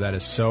jeweler that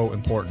is so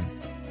important.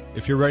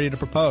 If you're ready to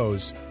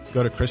propose,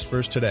 go to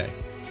Christopher's today.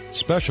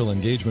 Special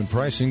engagement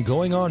pricing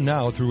going on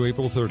now through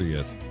April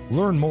 30th.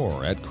 Learn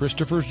more at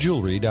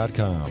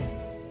Christopher'sJewelry.com.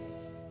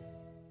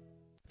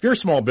 If you're a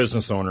small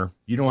business owner,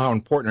 you know how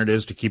important it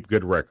is to keep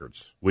good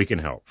records. We can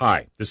help.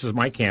 Hi, this is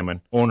Mike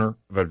Hammond, owner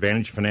of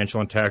Advantage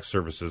Financial and Tax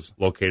Services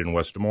located in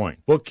West Des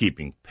Moines.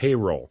 Bookkeeping,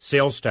 payroll,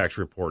 sales tax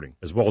reporting,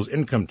 as well as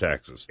income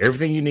taxes.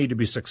 Everything you need to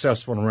be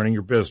successful in running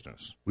your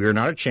business. We are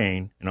not a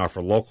chain and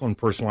offer local and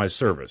personalized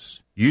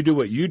service. You do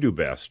what you do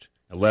best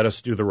and let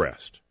us do the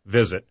rest.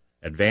 Visit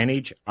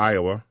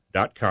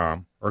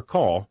AdvantageIowa.com or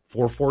call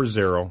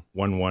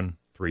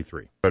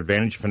 440-1133.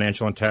 Advantage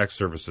Financial and Tax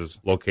Services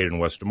located in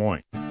West Des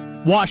Moines.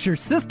 Washer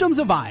Systems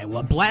of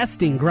Iowa,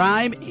 blasting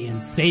grime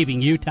and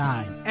saving you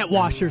time. At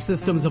Washer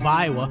Systems of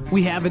Iowa,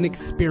 we have an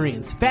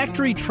experienced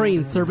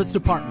factory-trained service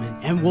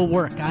department and will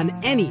work on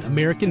any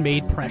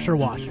American-made pressure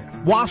washer.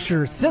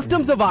 Washer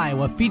Systems of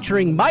Iowa,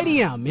 featuring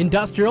Mighty M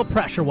industrial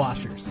pressure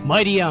washers.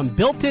 Mighty M,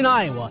 built in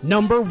Iowa,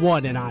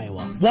 #1 in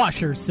Iowa.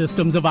 Washer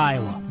Systems of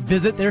Iowa.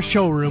 Visit their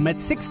showroom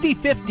at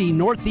 6050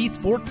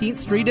 Northeast 14th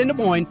Street in Des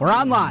Moines or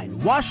online,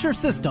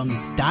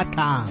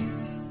 washersystems.com.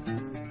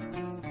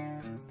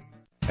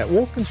 At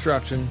Wolf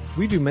Construction,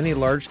 we do many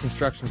large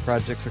construction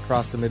projects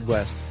across the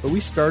Midwest, but we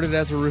started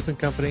as a roofing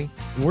company,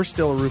 and we're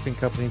still a roofing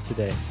company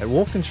today. At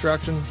Wolf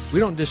Construction,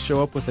 we don't just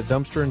show up with a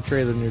dumpster and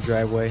trailer in your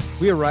driveway.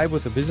 We arrive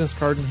with a business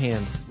card in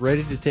hand,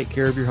 ready to take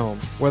care of your home.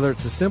 Whether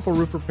it's a simple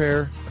roof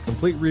repair, a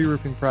complete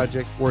re-roofing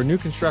project, or a new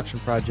construction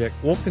project,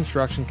 Wolf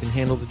Construction can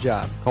handle the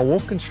job. Call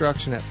Wolf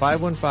Construction at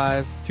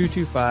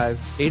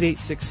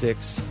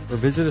 515-225-8866 or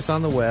visit us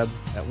on the web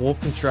at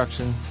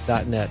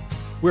wolfconstruction.net.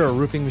 We're a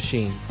roofing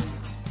machine.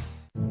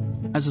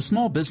 As a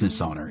small business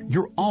owner,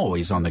 you're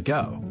always on the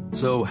go.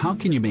 So how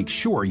can you make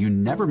sure you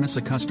never miss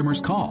a customer's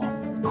call?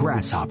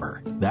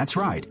 Grasshopper. That's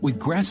right. With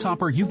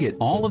Grasshopper, you get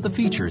all of the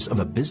features of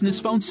a business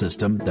phone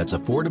system that's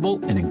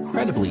affordable and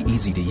incredibly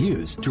easy to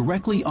use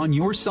directly on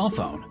your cell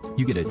phone.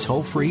 You get a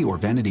toll-free or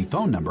vanity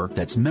phone number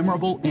that's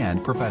memorable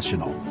and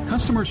professional.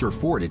 Customers are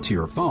forwarded to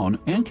your phone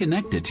and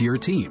connected to your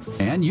team.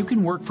 And you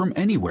can work from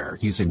anywhere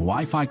using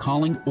Wi-Fi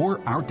calling or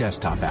our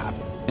desktop app.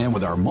 And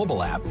with our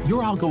mobile app,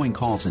 your outgoing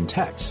calls and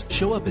texts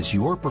show up as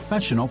your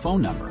professional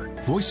phone number.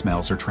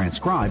 Voicemails are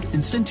transcribed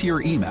and sent to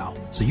your email,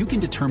 so you can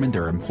determine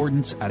their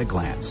importance at a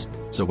glance.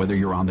 So whether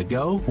you're on the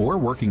go or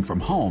working from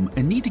home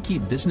and need to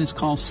keep business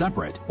calls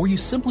separate, or you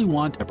simply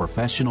want a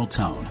professional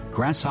tone,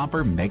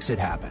 Grasshopper makes it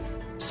happen.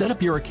 Set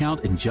up your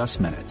account in just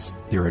minutes.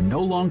 There are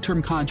no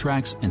long-term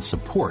contracts and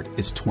support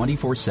is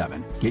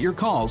 24/7. Get your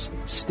calls,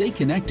 stay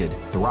connected,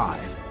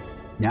 thrive.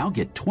 Now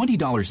get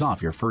 $20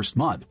 off your first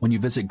month when you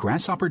visit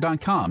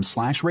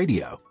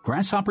grasshopper.com/radio.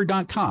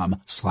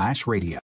 Grasshopper.com/radio.